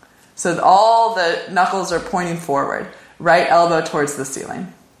knuckles. So that all the knuckles are pointing forward. Right elbow towards the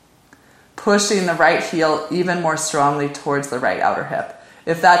ceiling. Pushing the right heel even more strongly towards the right outer hip.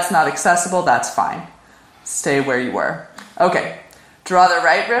 If that's not accessible, that's fine. Stay where you were. Okay, draw the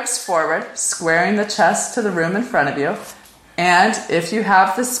right ribs forward, squaring the chest to the room in front of you. And if you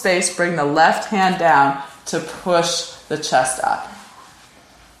have the space, bring the left hand down to push the chest up.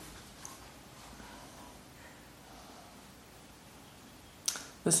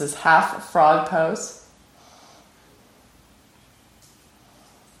 This is half frog pose.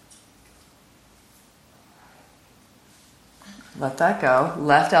 Let that go.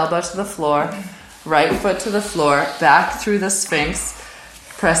 Left elbow to the floor. Right foot to the floor, back through the Sphinx.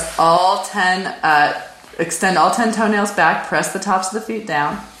 Press all 10, extend all 10 toenails back, press the tops of the feet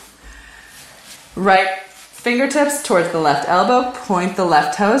down. Right fingertips towards the left elbow, point the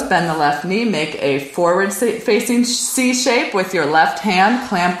left toes, bend the left knee, make a forward facing C shape with your left hand,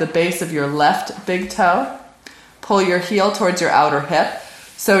 clamp the base of your left big toe, pull your heel towards your outer hip.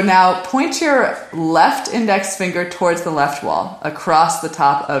 So now point your left index finger towards the left wall, across the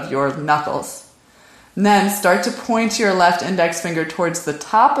top of your knuckles. And then start to point your left index finger towards the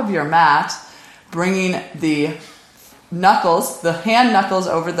top of your mat, bringing the knuckles, the hand knuckles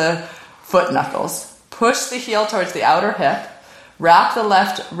over the foot knuckles. Push the heel towards the outer hip. Wrap the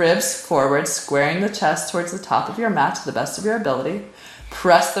left ribs forward, squaring the chest towards the top of your mat to the best of your ability.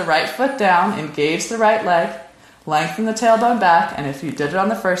 Press the right foot down, engage the right leg, lengthen the tailbone back, and if you did it on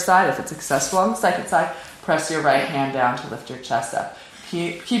the first side, if it's accessible on the second side, press your right hand down to lift your chest up.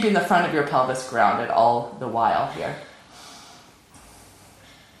 Keeping the front of your pelvis grounded all the while here.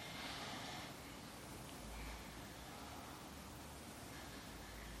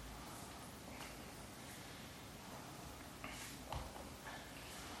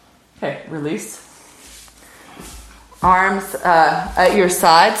 Okay, release. Arms at your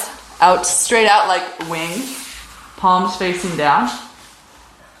sides, out straight out like wings, palms facing down.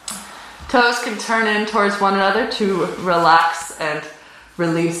 Toes can turn in towards one another to relax and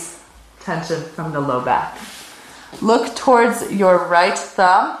release tension from the low back. Look towards your right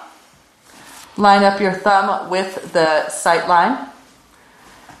thumb. Line up your thumb with the sight line.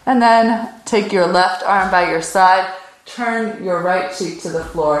 And then take your left arm by your side, turn your right cheek to the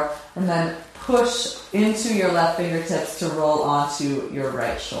floor, and then push into your left fingertips to roll onto your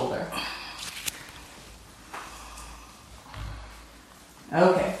right shoulder.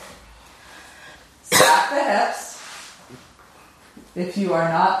 Okay. Stack the hips. If you are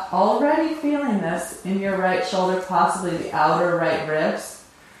not already feeling this in your right shoulder, possibly the outer right ribs,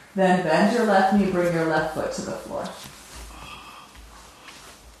 then bend your left knee, bring your left foot to the floor.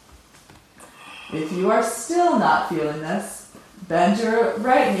 If you are still not feeling this, bend your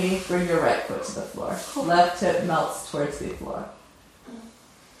right knee, bring your right foot to the floor. Left hip melts towards the floor.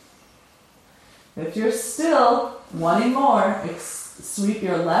 If you're still wanting more, sweep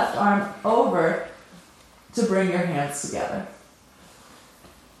your left arm over to bring your hands together.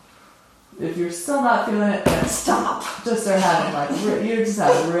 If you're still not feeling it, then stop. Just start having you just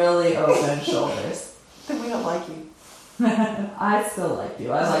have really open shoulders. Then we don't like you. I still like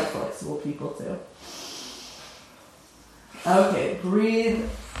you. I like flexible people too. Okay, breathe.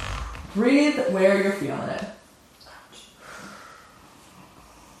 Breathe where you're feeling it.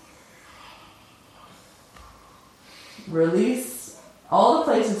 Release all the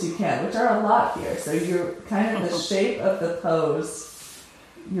places you can, which are a lot here. So you're kind of the shape of the pose,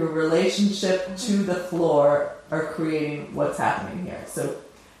 your relationship to the floor are creating what's happening here. So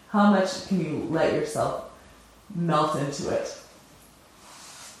how much can you let yourself melt into it?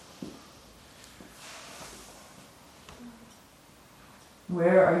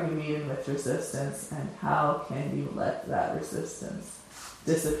 Where are you meeting with resistance, and how can you let that resistance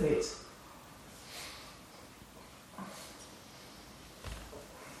dissipate?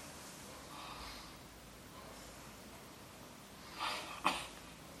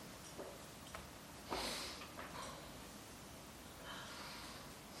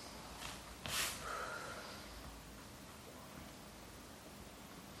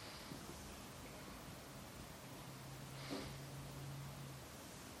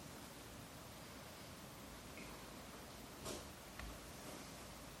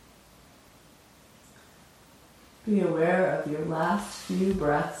 Be aware of your last few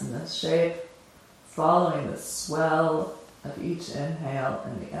breaths in this shape, following the swell of each inhale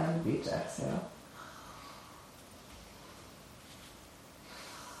and the end of each exhale.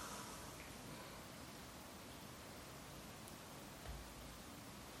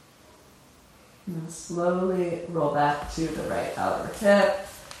 And then slowly roll back to the right outer hip,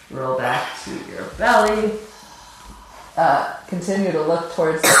 roll back to your belly. Continue to look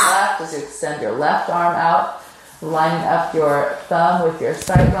towards the left as you extend your left arm out, lining up your thumb with your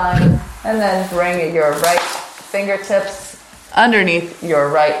sight line, and then bring your right fingertips underneath your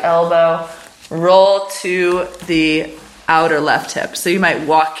right elbow. Roll to the outer left hip. So you might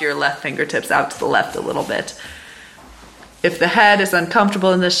walk your left fingertips out to the left a little bit. If the head is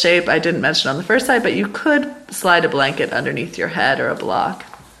uncomfortable in this shape, I didn't mention on the first side, but you could slide a blanket underneath your head or a block.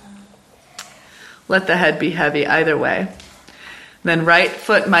 Let the head be heavy either way. Then right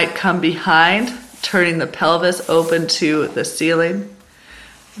foot might come behind, turning the pelvis open to the ceiling.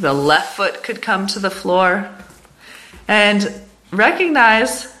 The left foot could come to the floor. And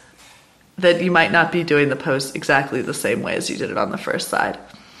recognize that you might not be doing the pose exactly the same way as you did it on the first side.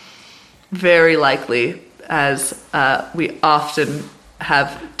 Very likely, as we often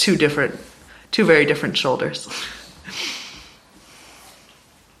have two very different shoulders.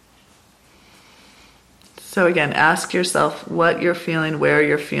 So again, ask yourself what you're feeling, where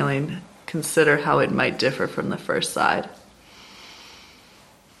you're feeling. Consider how it might differ from the first side.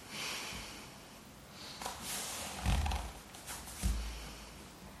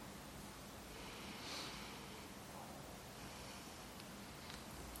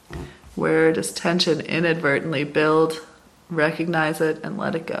 Where does tension inadvertently build? Recognize it and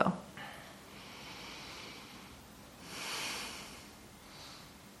let it go.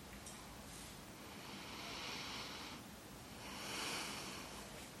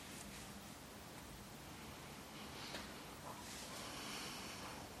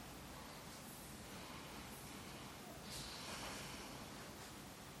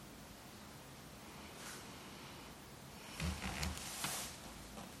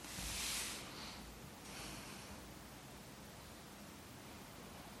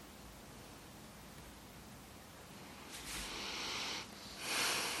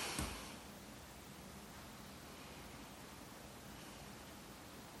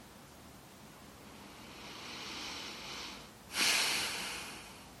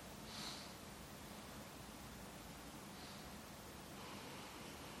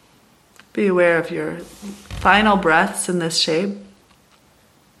 Be aware of your final breaths in this shape.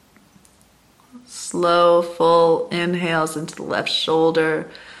 Slow, full inhales into the left shoulder,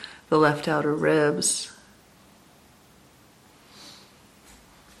 the left outer ribs.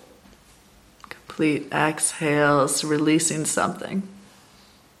 Complete exhales, releasing something.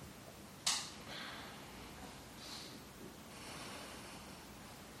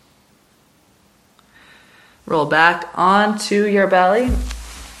 Roll back onto your belly.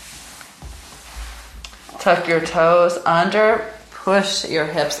 Tuck your toes under. Push your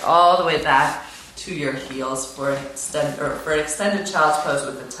hips all the way back to your heels for an extended child's pose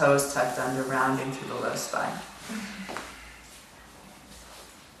with the toes tucked under, rounding through the low spine.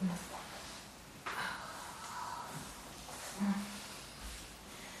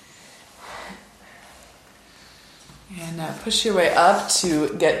 And push your way up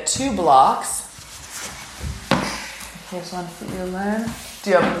to get 2 blocks. Here's one for you to learn. Do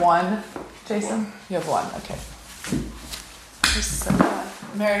you have one, Jason? You have one, okay.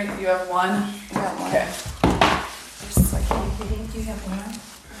 Mary, you have one? Yeah, one. Okay. Do you have one?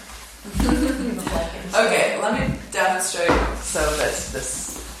 Okay, let me demonstrate so that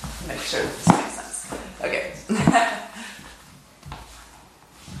make sure that this makes sense. Okay.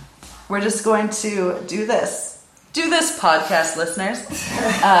 We're just going to do this. Do this, podcast listeners.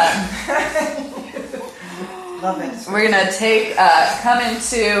 Love it. We're gonna come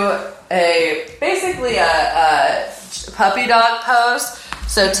into basically a puppy dog pose.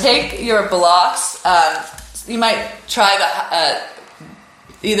 So take your blocks. You might try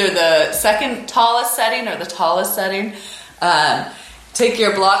either the second tallest setting or the tallest setting. Take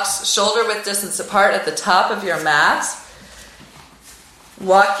your blocks shoulder width distance apart at the top of your mat.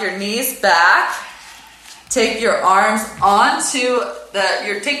 Walk your knees back. Take your arms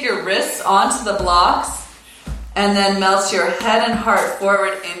take your wrists onto the blocks, and then melt your head and heart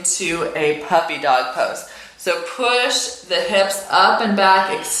forward into a puppy dog pose. So push the hips up and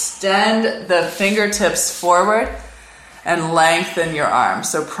back, extend the fingertips forward, and lengthen your arms.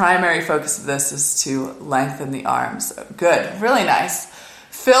 So primary focus of this is to lengthen the arms. Good, really nice.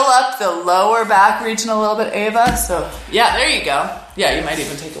 Fill up the lower back region a little bit, Ava. So yeah, there you go. Yeah, you might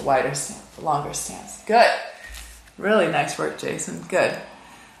even take a longer stance. Good. Really nice work, Jason. Good.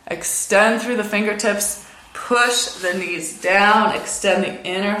 Extend through the fingertips. Push the knees down. Extend the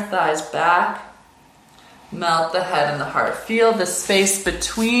inner thighs back. Melt the head and the heart. Feel the space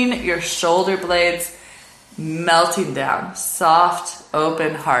between your shoulder blades melting down. Soft,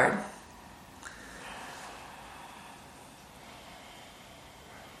 open heart.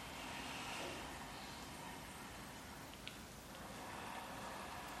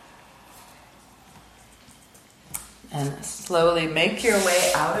 And slowly make your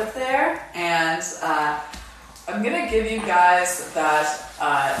way out of there. And I'm going to give you guys that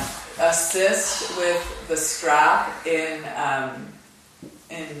assist with the strap in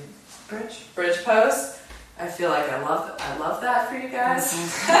bridge pose. I feel like I love that for you guys.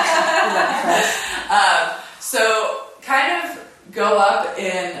 So kind of go up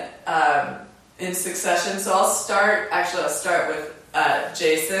in succession. So I'll start with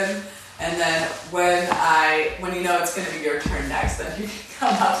Jason. And then when you know it's going to be your turn next, then you can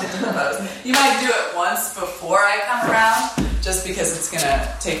come up into the pose. You might do it once before I come around, just because it's going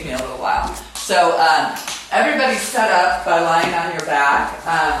to take me a little while. So everybody set up by lying on your back.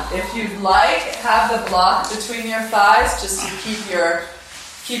 If you'd like, have the block between your thighs, just to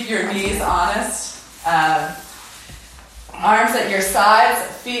keep your knees honest. Arms at your sides,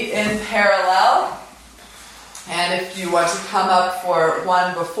 feet in parallel. And if you want to come up for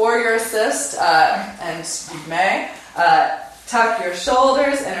one before your assist, and you may, tuck your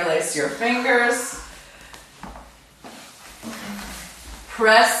shoulders, interlace your fingers,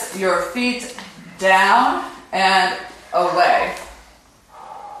 press your feet down and away.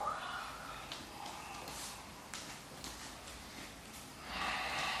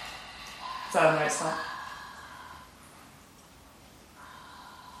 Is that on the right side?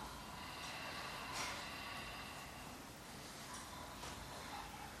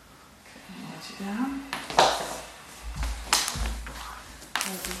 Down.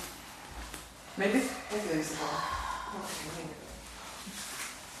 Maybe there's a ball.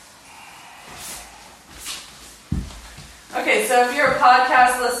 Okay, so if you're a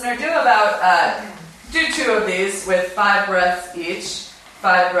podcast listener, do 2 of these with 5 breaths each,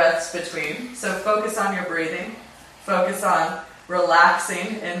 5 breaths between. So focus on your breathing. Focus on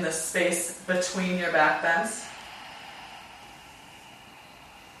relaxing in the space between your back bends.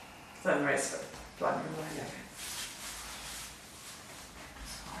 Is that the right foot? Do I remember? Okay.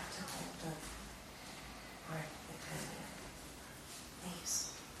 It's hard to hold the breath between the knees.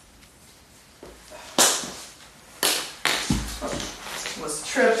 Was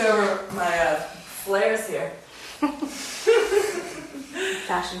tripped over my flares here.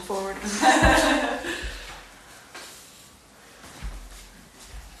 Fashion forward.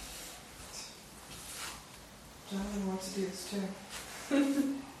 Jonathan wants to do this too.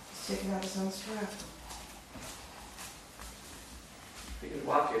 He's taking out his own strap. You can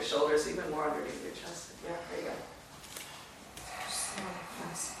walk your shoulders even more underneath your chest. Yeah, there you go.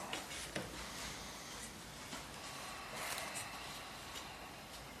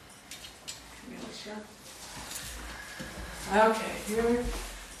 Okay, here.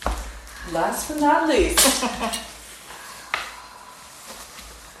 Last but not least.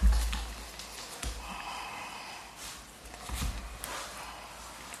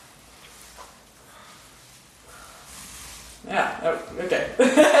 Yeah, oh, okay.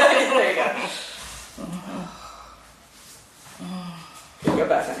 There you go. Okay, go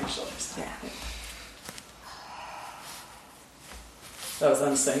back on your shoulders. Yeah. That was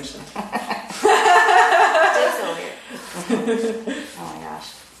unsanctioned. It's so weird. Oh my gosh.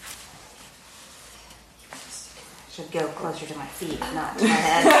 Should go closer to my feet, not to my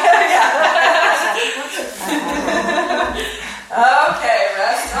head. Okay,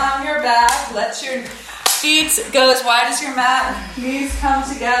 rest on your back. Let your feet go as wide as your mat. Knees come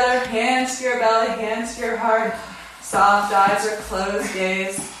together. Hands to your belly, hands to your heart. Soft eyes or closed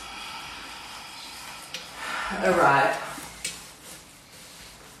gaze. Arrive.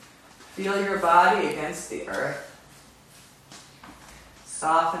 Feel your body against the earth.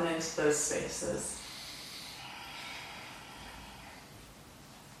 Soften into those spaces.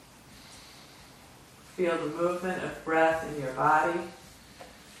 Feel the movement of breath in your body.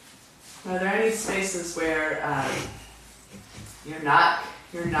 Are there any spaces where you're not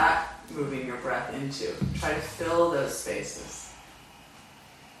moving your breath into? Try to fill those spaces.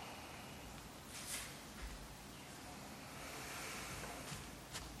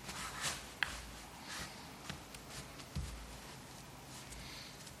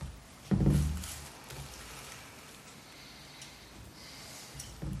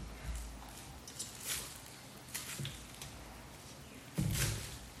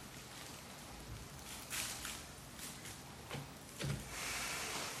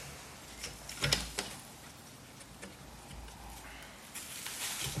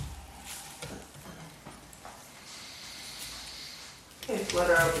 Okay,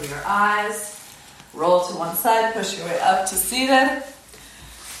 flutter open your eyes. Roll to one side, push your way up to seated.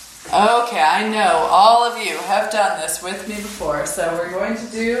 Okay, I know all of you have done this with me before, so we're going to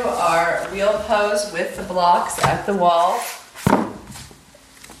do our wheel pose with the blocks at the wall.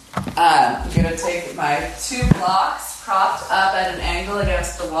 I'm going to take my 2 blocks propped up at an angle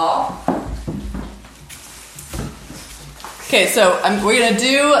against the wall. Okay, so we're going to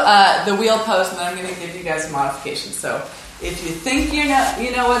do the wheel pose, and then I'm going to give you guys a modification. So if you think you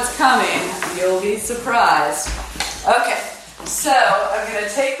know what's coming, you'll be surprised. Okay, so I'm going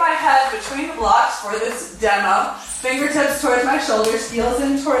to take my head between the blocks for this demo. Fingertips towards my shoulders, heels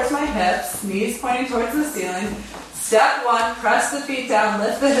in towards my hips, knees pointing towards the ceiling. Step 1, press the feet down,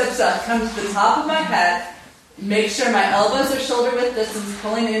 lift the hips up, come to the top of my head. Make sure my elbows are shoulder width distance,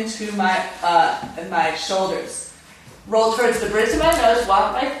 pulling into my shoulders. Roll towards the bridge of my nose,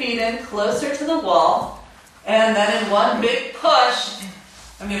 walk my feet in closer to the wall. And then in one big push,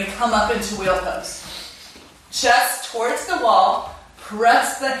 I'm going to come up into wheel pose. Chest towards the wall,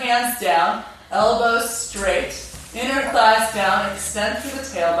 press the hands down, elbows straight, inner thighs down, extend through the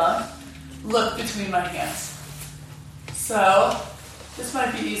tailbone, look between my hands. So, this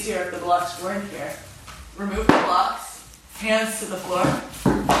might be easier if the blocks weren't here. Remove the blocks, hands to the floor.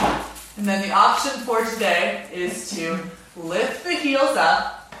 And then the option for today is to lift the heels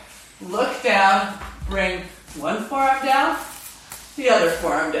up, look down, bring one forearm down, the other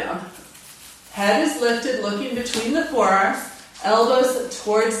forearm down. Head is lifted, looking between the forearms, elbows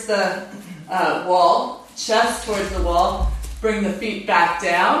towards the wall, chest towards the wall. Bring the feet back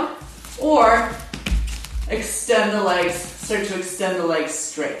down, or extend the legs, start to extend the legs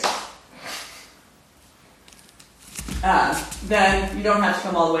straight. Then you don't have to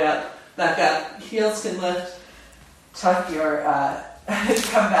come all the way up, back up. Heels can lift, tuck your,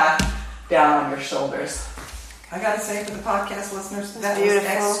 come back down on your shoulders. I gotta say, for the podcast listeners, that Beautiful.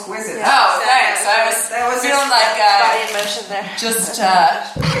 was exquisite. Yeah. Oh, thanks. I was feeling like body motion there. just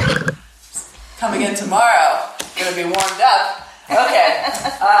coming in tomorrow, gonna be warmed up. Okay.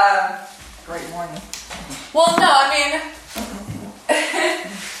 Great morning. Well, no, I mean,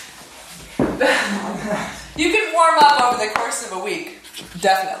 you can warm up over the course of a week,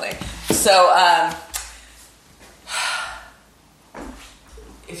 definitely. So,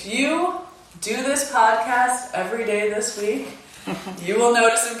 if you do this podcast every day this week, you will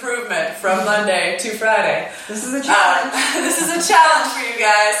notice improvement from Monday to Friday. This is a challenge. This is a challenge for you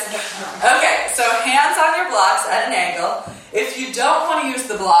guys. Okay, so hands on your blocks at an angle. If you don't want to use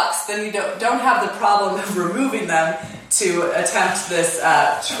the blocks, then you don't have the problem of removing them to attempt this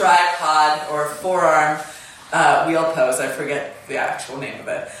tripod or forearm wheel pose. I forget the actual name of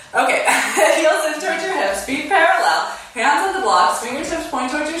it. Okay, heels in towards your hips, feet parallel, hands on the blocks, fingertips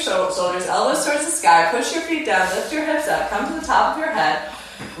point towards your shoulders, elbows towards the sky, push your feet down, lift your hips up, come to the top of your head,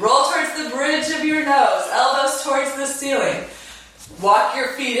 roll towards the bridge of your nose, elbows towards the ceiling. Walk your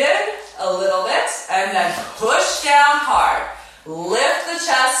feet in a little bit, and then push down hard. Lift the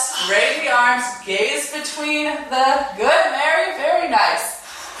chest, straighten the arms, gaze between the... Good, Mary, very nice.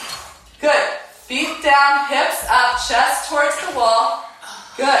 Good. Feet down, hips up, chest towards the wall.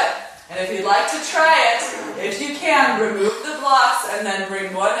 Good. And if you'd like to try it, if you can, remove the blocks and then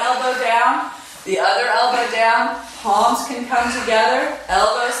bring one elbow down, the other elbow down. Palms can come together,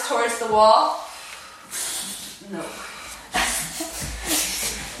 elbows towards the wall. No.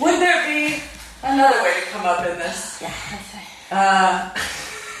 Would there be another way to come up in this? Yeah.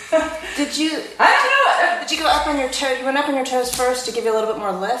 Did you? I don't know. Did you go up on your toes? You went up on your toes first to give you a little bit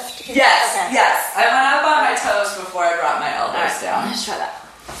more lift? Yes, Okay. yes. I went up on my toes before I brought my elbows down. Let's try that.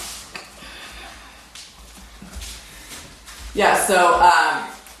 Yeah, so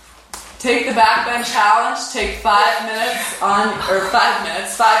take the backbend challenge. Take 5 minutes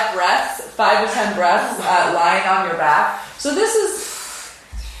 5 breaths, 5 to 10 breaths, lying on your back. So this is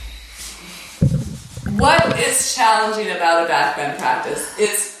what is challenging about a backbend practice.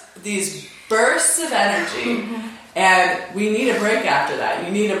 It's these bursts of energy, and we need a break after that.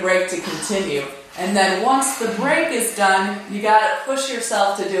 You need a break to continue. And then once the break is done, you got to push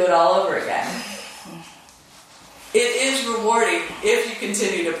yourself to do it all over again. It is rewarding if you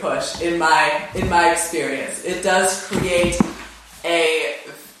continue to push, in my experience. It does create a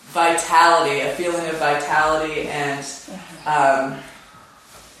vitality, a feeling of vitality and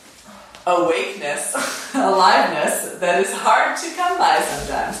awakeness, aliveness that is hard to come by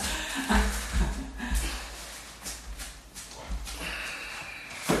sometimes.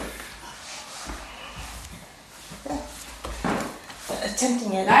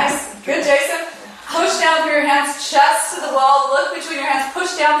 Attempting it. Nice. Good, Jason. Push down through your hands, chest to the wall, look between your hands,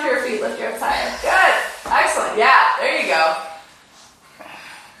 push down through your feet, lift your hips higher. Good. Excellent. Yeah, there you go.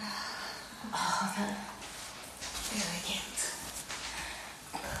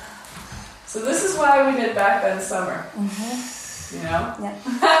 So this is why we did backbend summer. You know? Yeah.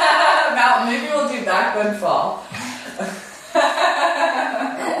 Now maybe we'll do backbend fall.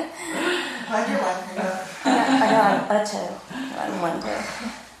 How'd your life go? I got a toe. On one toe.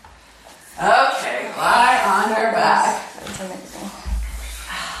 Okay, lie on your back. That's amazing.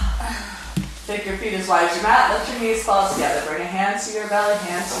 Take your feet as wide as your mat, lift your knees, fall together. Bring a hand to your belly,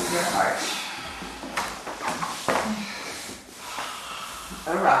 hand to your heart.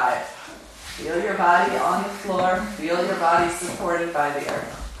 Arrive. Feel your body on the floor. Feel your body supported by the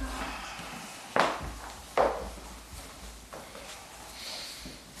earth.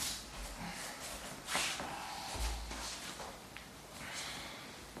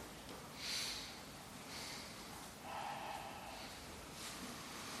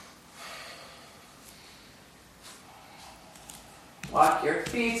 Walk your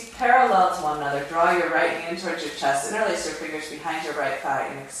feet parallel to one another. Draw your right knee in towards your chest. Interlace your fingers behind your right thigh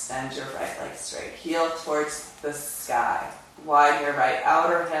and extend your right leg straight. Heel towards the sky. Widen your right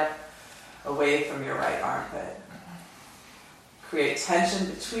outer hip away from your right armpit. Create tension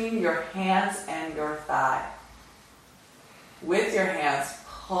between your hands and your thigh. With your hands,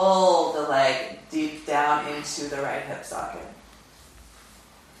 pull the leg deep down into the right hip socket.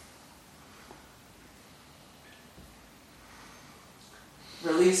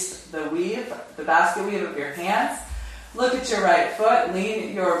 Release the weave, the basket weave of your hands. Look at your right foot.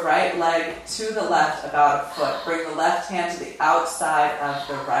 Lean your right leg to the left about a foot. Bring the left hand to the outside of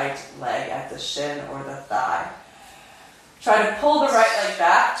the right leg at the shin or the thigh. Try to pull the right leg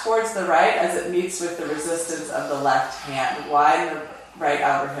back towards the right as it meets with the resistance of the left hand. Widen the right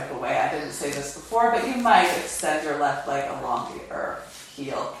outer hip away. I didn't say this before, but you might extend your left leg along the earth.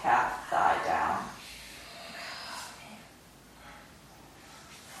 Heel, calf, thigh down.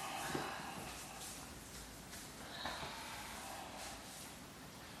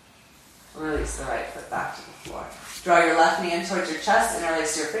 Release the right foot back to the floor. Draw your left knee in towards your chest.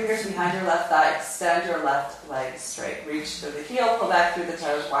 Interlace your fingers behind your left thigh. Extend your left leg straight. Reach through the heel. Pull back through the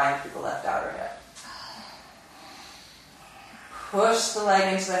toes. Wind through the left outer hip. Push the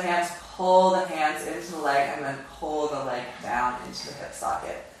leg into the hands. Pull the hands into the leg. And then pull the leg down into the hip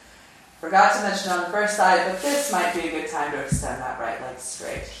socket. Forgot to mention on the first side, but this might be a good time to extend that right leg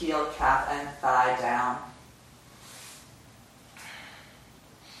straight. Heel, calf, and thigh down.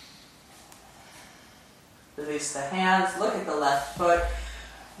 Release the hands, look at the left foot.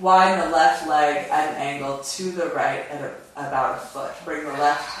 Widen the left leg at an angle to the right at about a foot. Bring the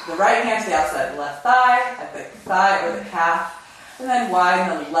right hand to the outside of the left thigh, at the thigh or the calf, and then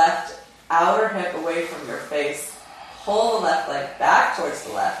widen the left outer hip away from your face. Pull the left leg back towards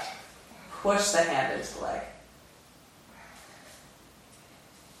the left. Push the hand into the leg.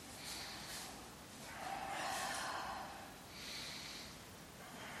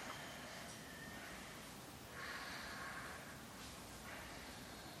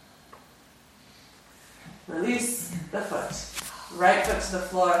 Release the foot. Right foot to the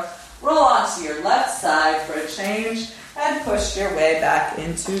floor. Roll onto your left side for a change and push your way back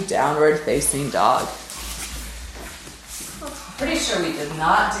into downward facing dog. Pretty sure we did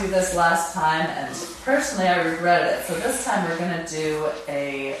not do this last time, and personally I regretted it. So this time we're going to do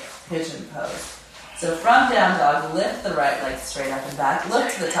a pigeon pose. So from down dog, lift the right leg straight up and back, look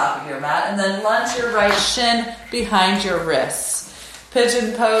to the top of your mat, and then lunge your right shin behind your wrists.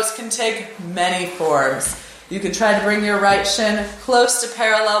 Pigeon pose can take many forms. You can try to bring your right shin close to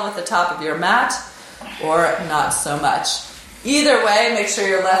parallel with the top of your mat, or not so much. Either way, make sure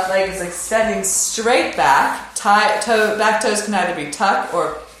your left leg is extending straight back. Back toes can either be tucked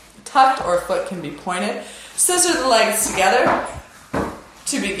or foot can be pointed. Scissor the legs together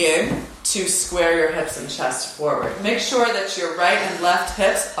to begin to square your hips and chest forward. Make sure that your right and left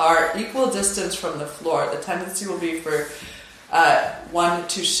hips are equal distance from the floor. The tendency will be for one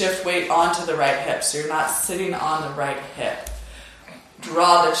to shift weight onto the right hip, so you're not sitting on the right hip.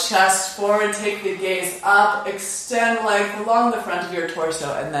 Draw the chest forward, take the gaze up, extend length along the front of your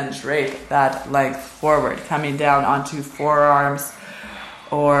torso, and then drape that length forward, coming down onto forearms,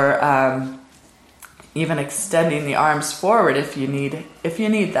 or even extending the arms forward if you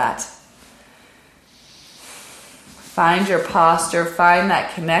need that. Find your posture, find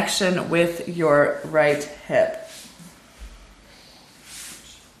that connection with your right hip.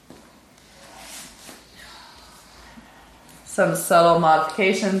 Some subtle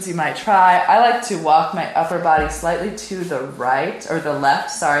modifications you might try. I like to walk my upper body slightly to the right, or the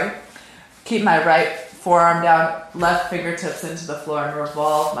left, sorry. Keep my right forearm down, left fingertips into the floor, and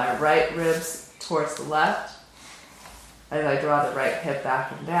revolve my right ribs towards the left as I draw the right hip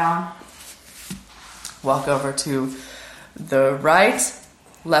back and down. Walk over to the right,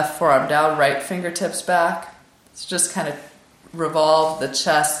 left forearm down, right fingertips back. So just kind of revolve the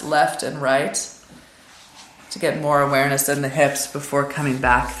chest left and right to get more awareness in the hips before coming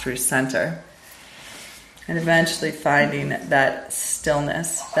back through center. And eventually finding that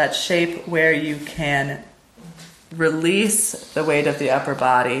stillness, that shape where you can release the weight of the upper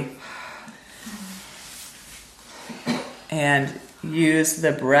body and use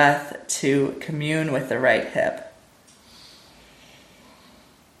the breath to commune with the right hip.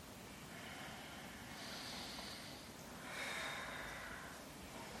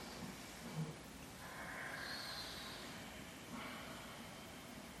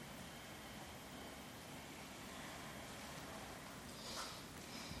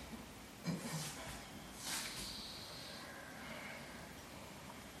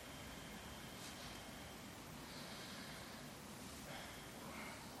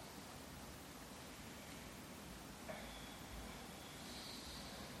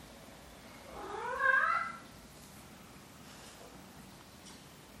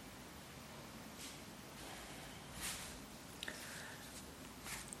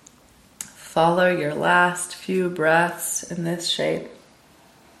 Follow your last few breaths in this shape.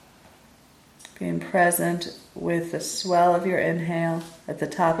 Being present with the swell of your inhale. At the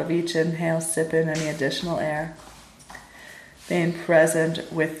top of each inhale, sip in any additional air. Being present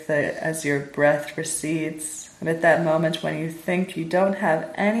with as your breath recedes. And at that moment when you think you don't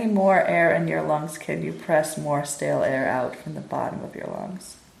have any more air in your lungs, can you press more stale air out from the bottom of your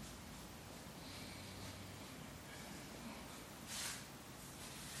lungs?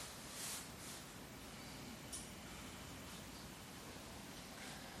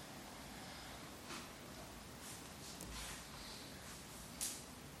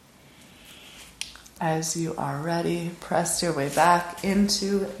 As you are ready, press your way back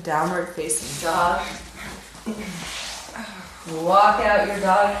into downward facing dog. Walk out your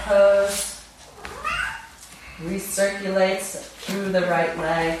dog pose. Recirculates through the right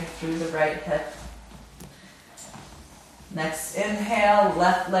leg, through the right hip. Next inhale,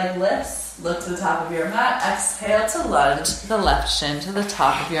 left leg lifts. Look to the top of your mat. Exhale to lunge the left shin to the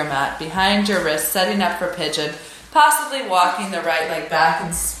top of your mat, behind your wrist, setting up for pigeon. Possibly walking the right leg back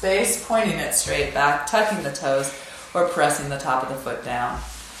in space, pointing it straight back, tucking the toes, or pressing the top of the foot down.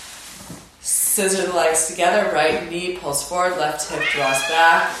 Scissor the legs together, right knee pulls forward, left hip draws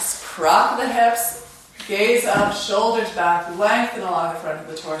back. Prop the hips, Gaze up, shoulders back, lengthen along the front of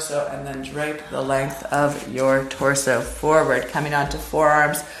the torso, and then drape the length of your torso forward, coming onto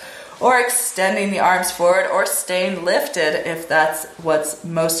forearms, or extending the arms forward, or staying lifted if that's what's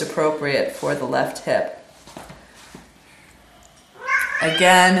most appropriate for the left hip.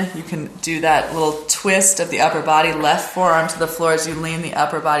 Again, you can do that little twist of the upper body, left forearm to the floor as you lean the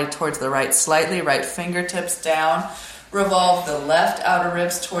upper body towards the right slightly, right fingertips down. Revolve the left outer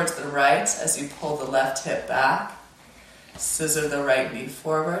ribs towards the right as you pull the left hip back. Scissor the right knee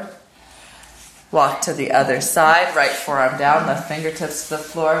forward. Walk to the other side, right forearm down, left fingertips to the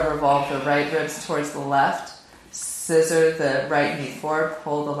floor. Revolve the right ribs towards the left. Scissor the right knee forward,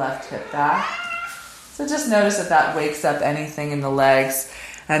 pull the left hip back. So just notice if that wakes up anything in the legs.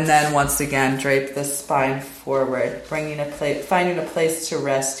 And then once again, drape the spine forward, finding a place to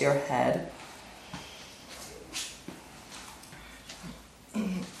rest your head.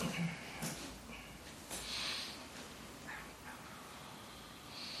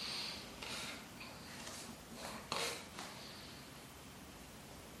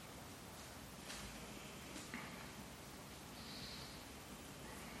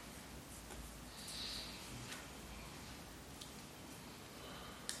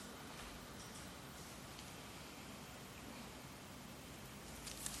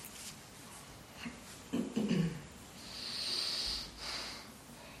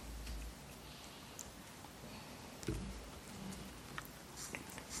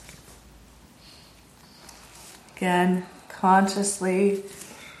 Again, consciously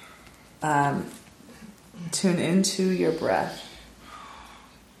tune into your breath.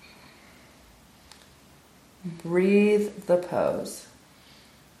 Breathe the pose.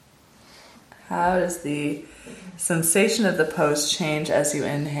 How does the sensation of the pose change as you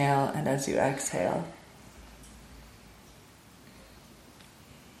inhale and as you exhale?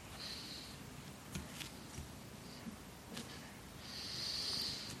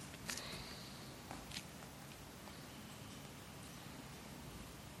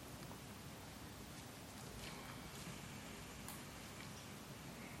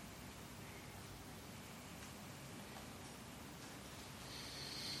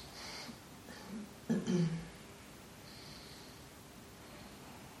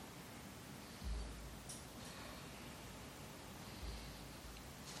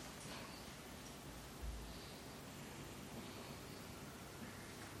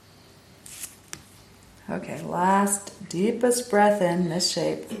 Okay, last deepest breath in this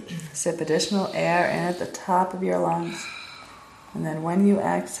shape. Sip additional air in at the top of your lungs. And then when you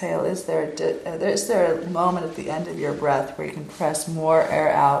exhale, is there a moment at the end of your breath where you can press more air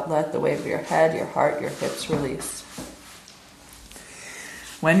out, let the weight of your head, your heart, your hips release?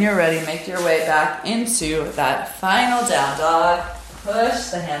 When you're ready, make your way back into that final down dog. Push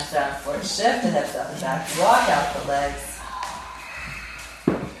the hands down forward, shift the hips up and back, walk out the legs.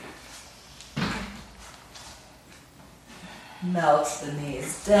 Melt the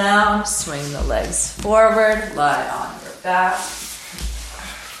knees down, swing the legs forward, lie on your back.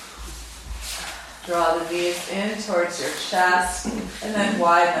 Draw the knees in towards your chest and then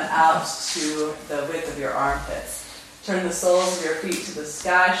widen them out to the width of your armpits. Turn the soles of your feet to the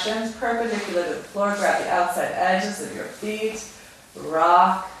sky, shins perpendicular to the floor, grab the outside edges of your feet,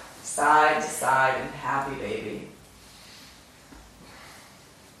 rock side to side in happy baby.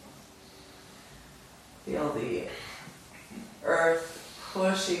 Feel the earth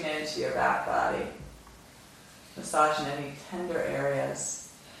pushing into your back body, massaging any tender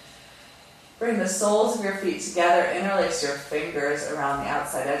areas. Bring the soles of your feet together, interlace your fingers around the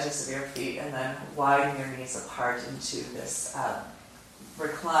outside edges of your feet, and then widen your knees apart into this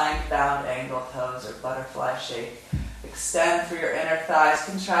reclined bound angle pose or butterfly shape. Extend through your inner thighs,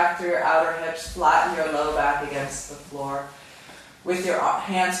 contract through your outer hips, flatten your low back against the floor. With your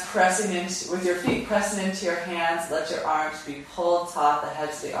with your feet pressing into your hands, let your arms be pulled taut, the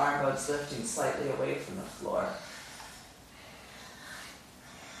heads of the arm bones lifting slightly away from the floor.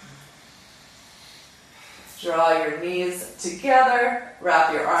 Draw your knees together,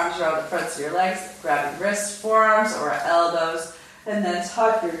 wrap your arms around the fronts of your legs, grabbing wrists, forearms, or elbows, and then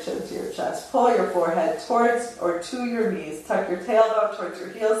tuck your chin to your chest. Pull your forehead towards or to your knees. Tuck your tailbone towards your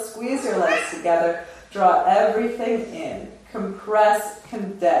heels. Squeeze your legs together. Draw everything in. Compress,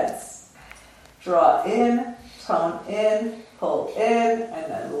 condense. Draw in, tone in, pull in,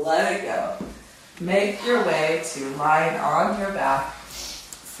 and then let it go. Make your way to lying on your back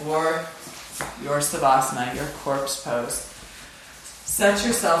for your savasana, your corpse pose. Set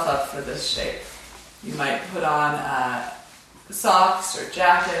yourself up for this shape. You might put on socks or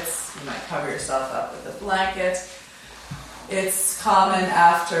jackets. You might cover yourself up with a blanket. It's common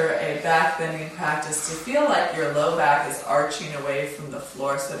after a back bending practice to feel like your low back is arching away from the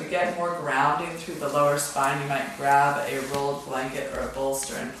floor. So to get more grounding through the lower spine, you might grab a rolled blanket or a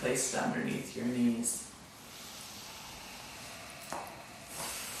bolster and place it underneath your knees.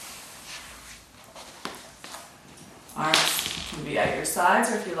 Arms can be at your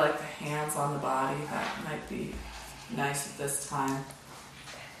sides, or if you like the hands on the body, that might be nice at this time.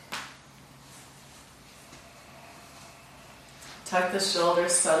 Tuck the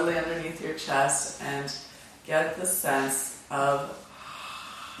shoulders subtly underneath your chest and get the sense of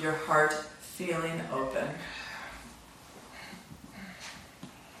your heart feeling open.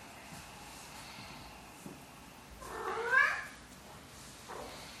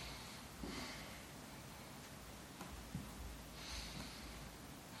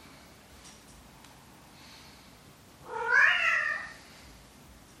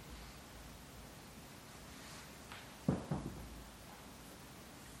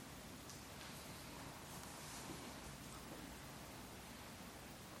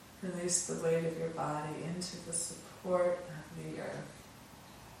 Release the weight of your body into the support of the earth.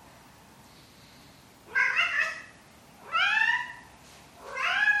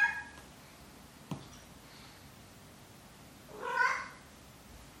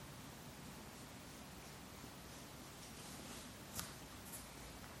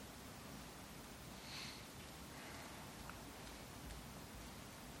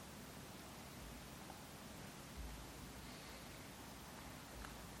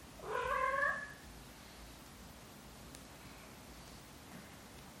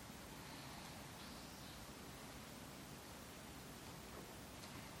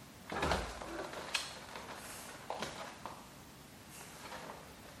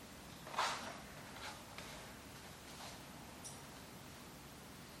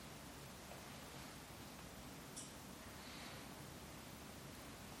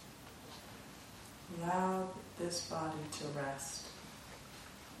 Allow this body to rest.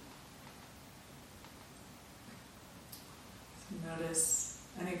 Notice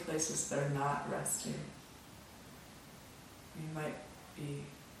any places that are not resting. You might be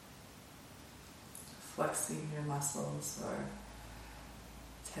flexing your muscles or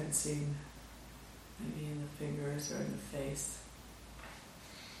tensing, maybe in the fingers or in the face.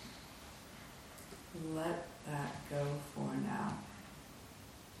 Let that go for now.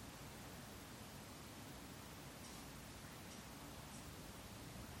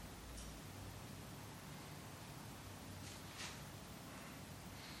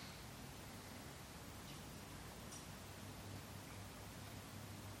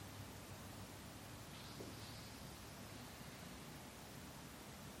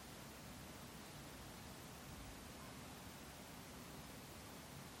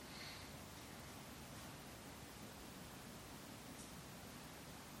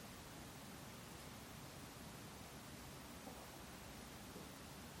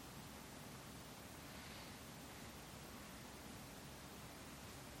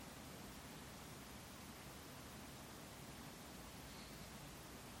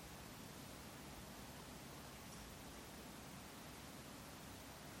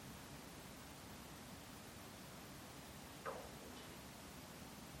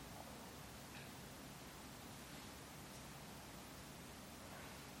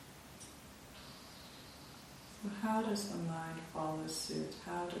 How does the mind follow suit?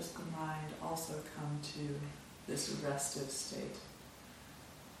 How does the mind also come to this restive state?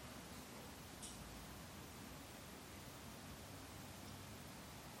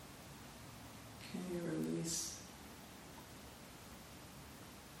 Can you release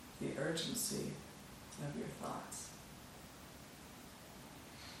the urgency of your thoughts?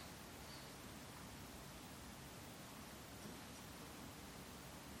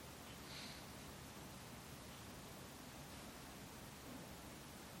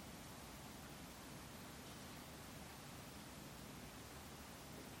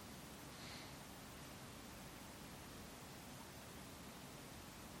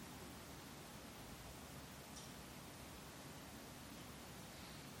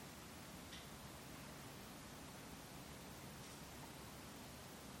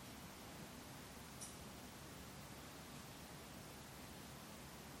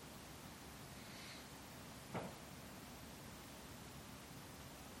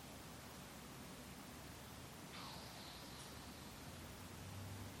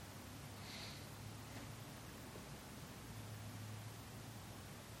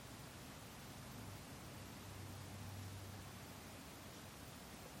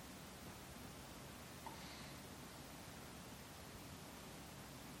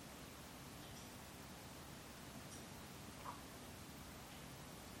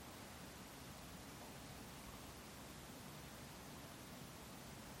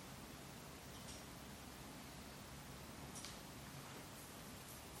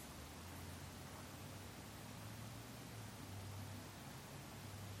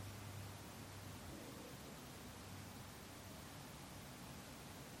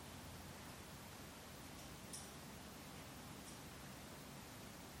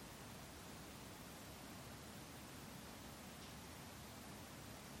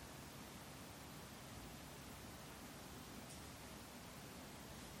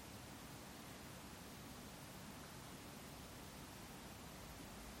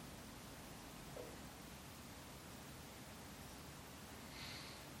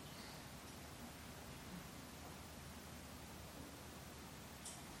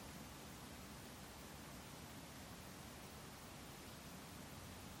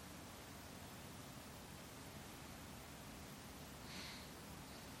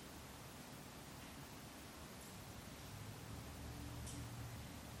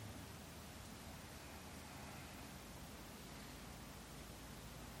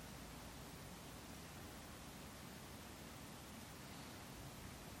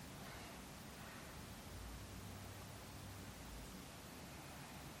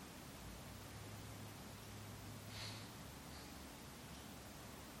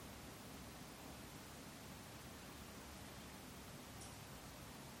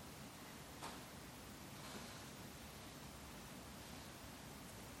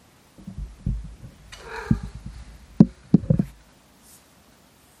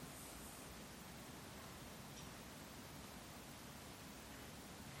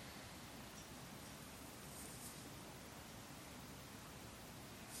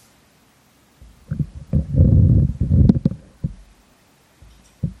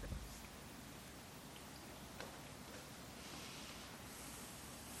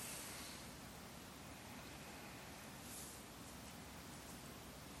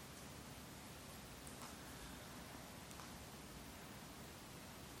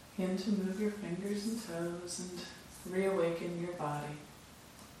 Begin to move your fingers and toes and reawaken your body.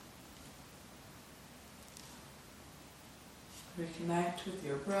 Reconnect with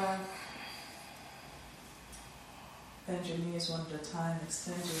your breath. Bend your knees one at a time.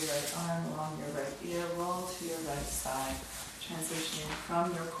 Extend your right arm along your right ear. Roll to your right side. Transitioning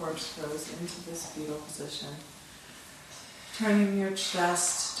from your corpse pose into this fetal position. Turning your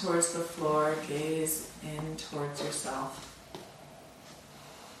chest towards the floor. Gaze in towards yourself.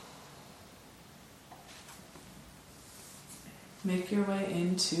 Make your way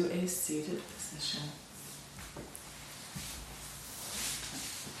into a seated position.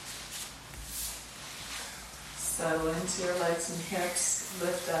 Settle into your legs and hips.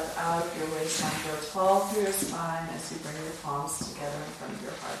 Lift up out of your waistline. Go tall through your spine as you bring your palms together in front of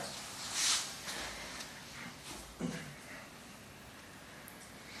your heart.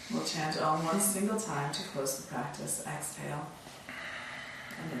 We'll chant Om one single time to close the practice. Exhale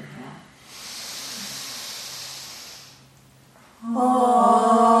and inhale.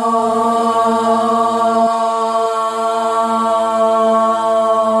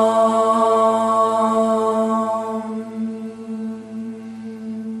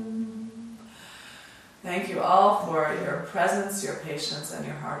 Thank you all for your presence, your patience, and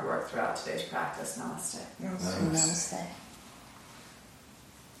your hard work throughout today's practice. Namaste. Namaste.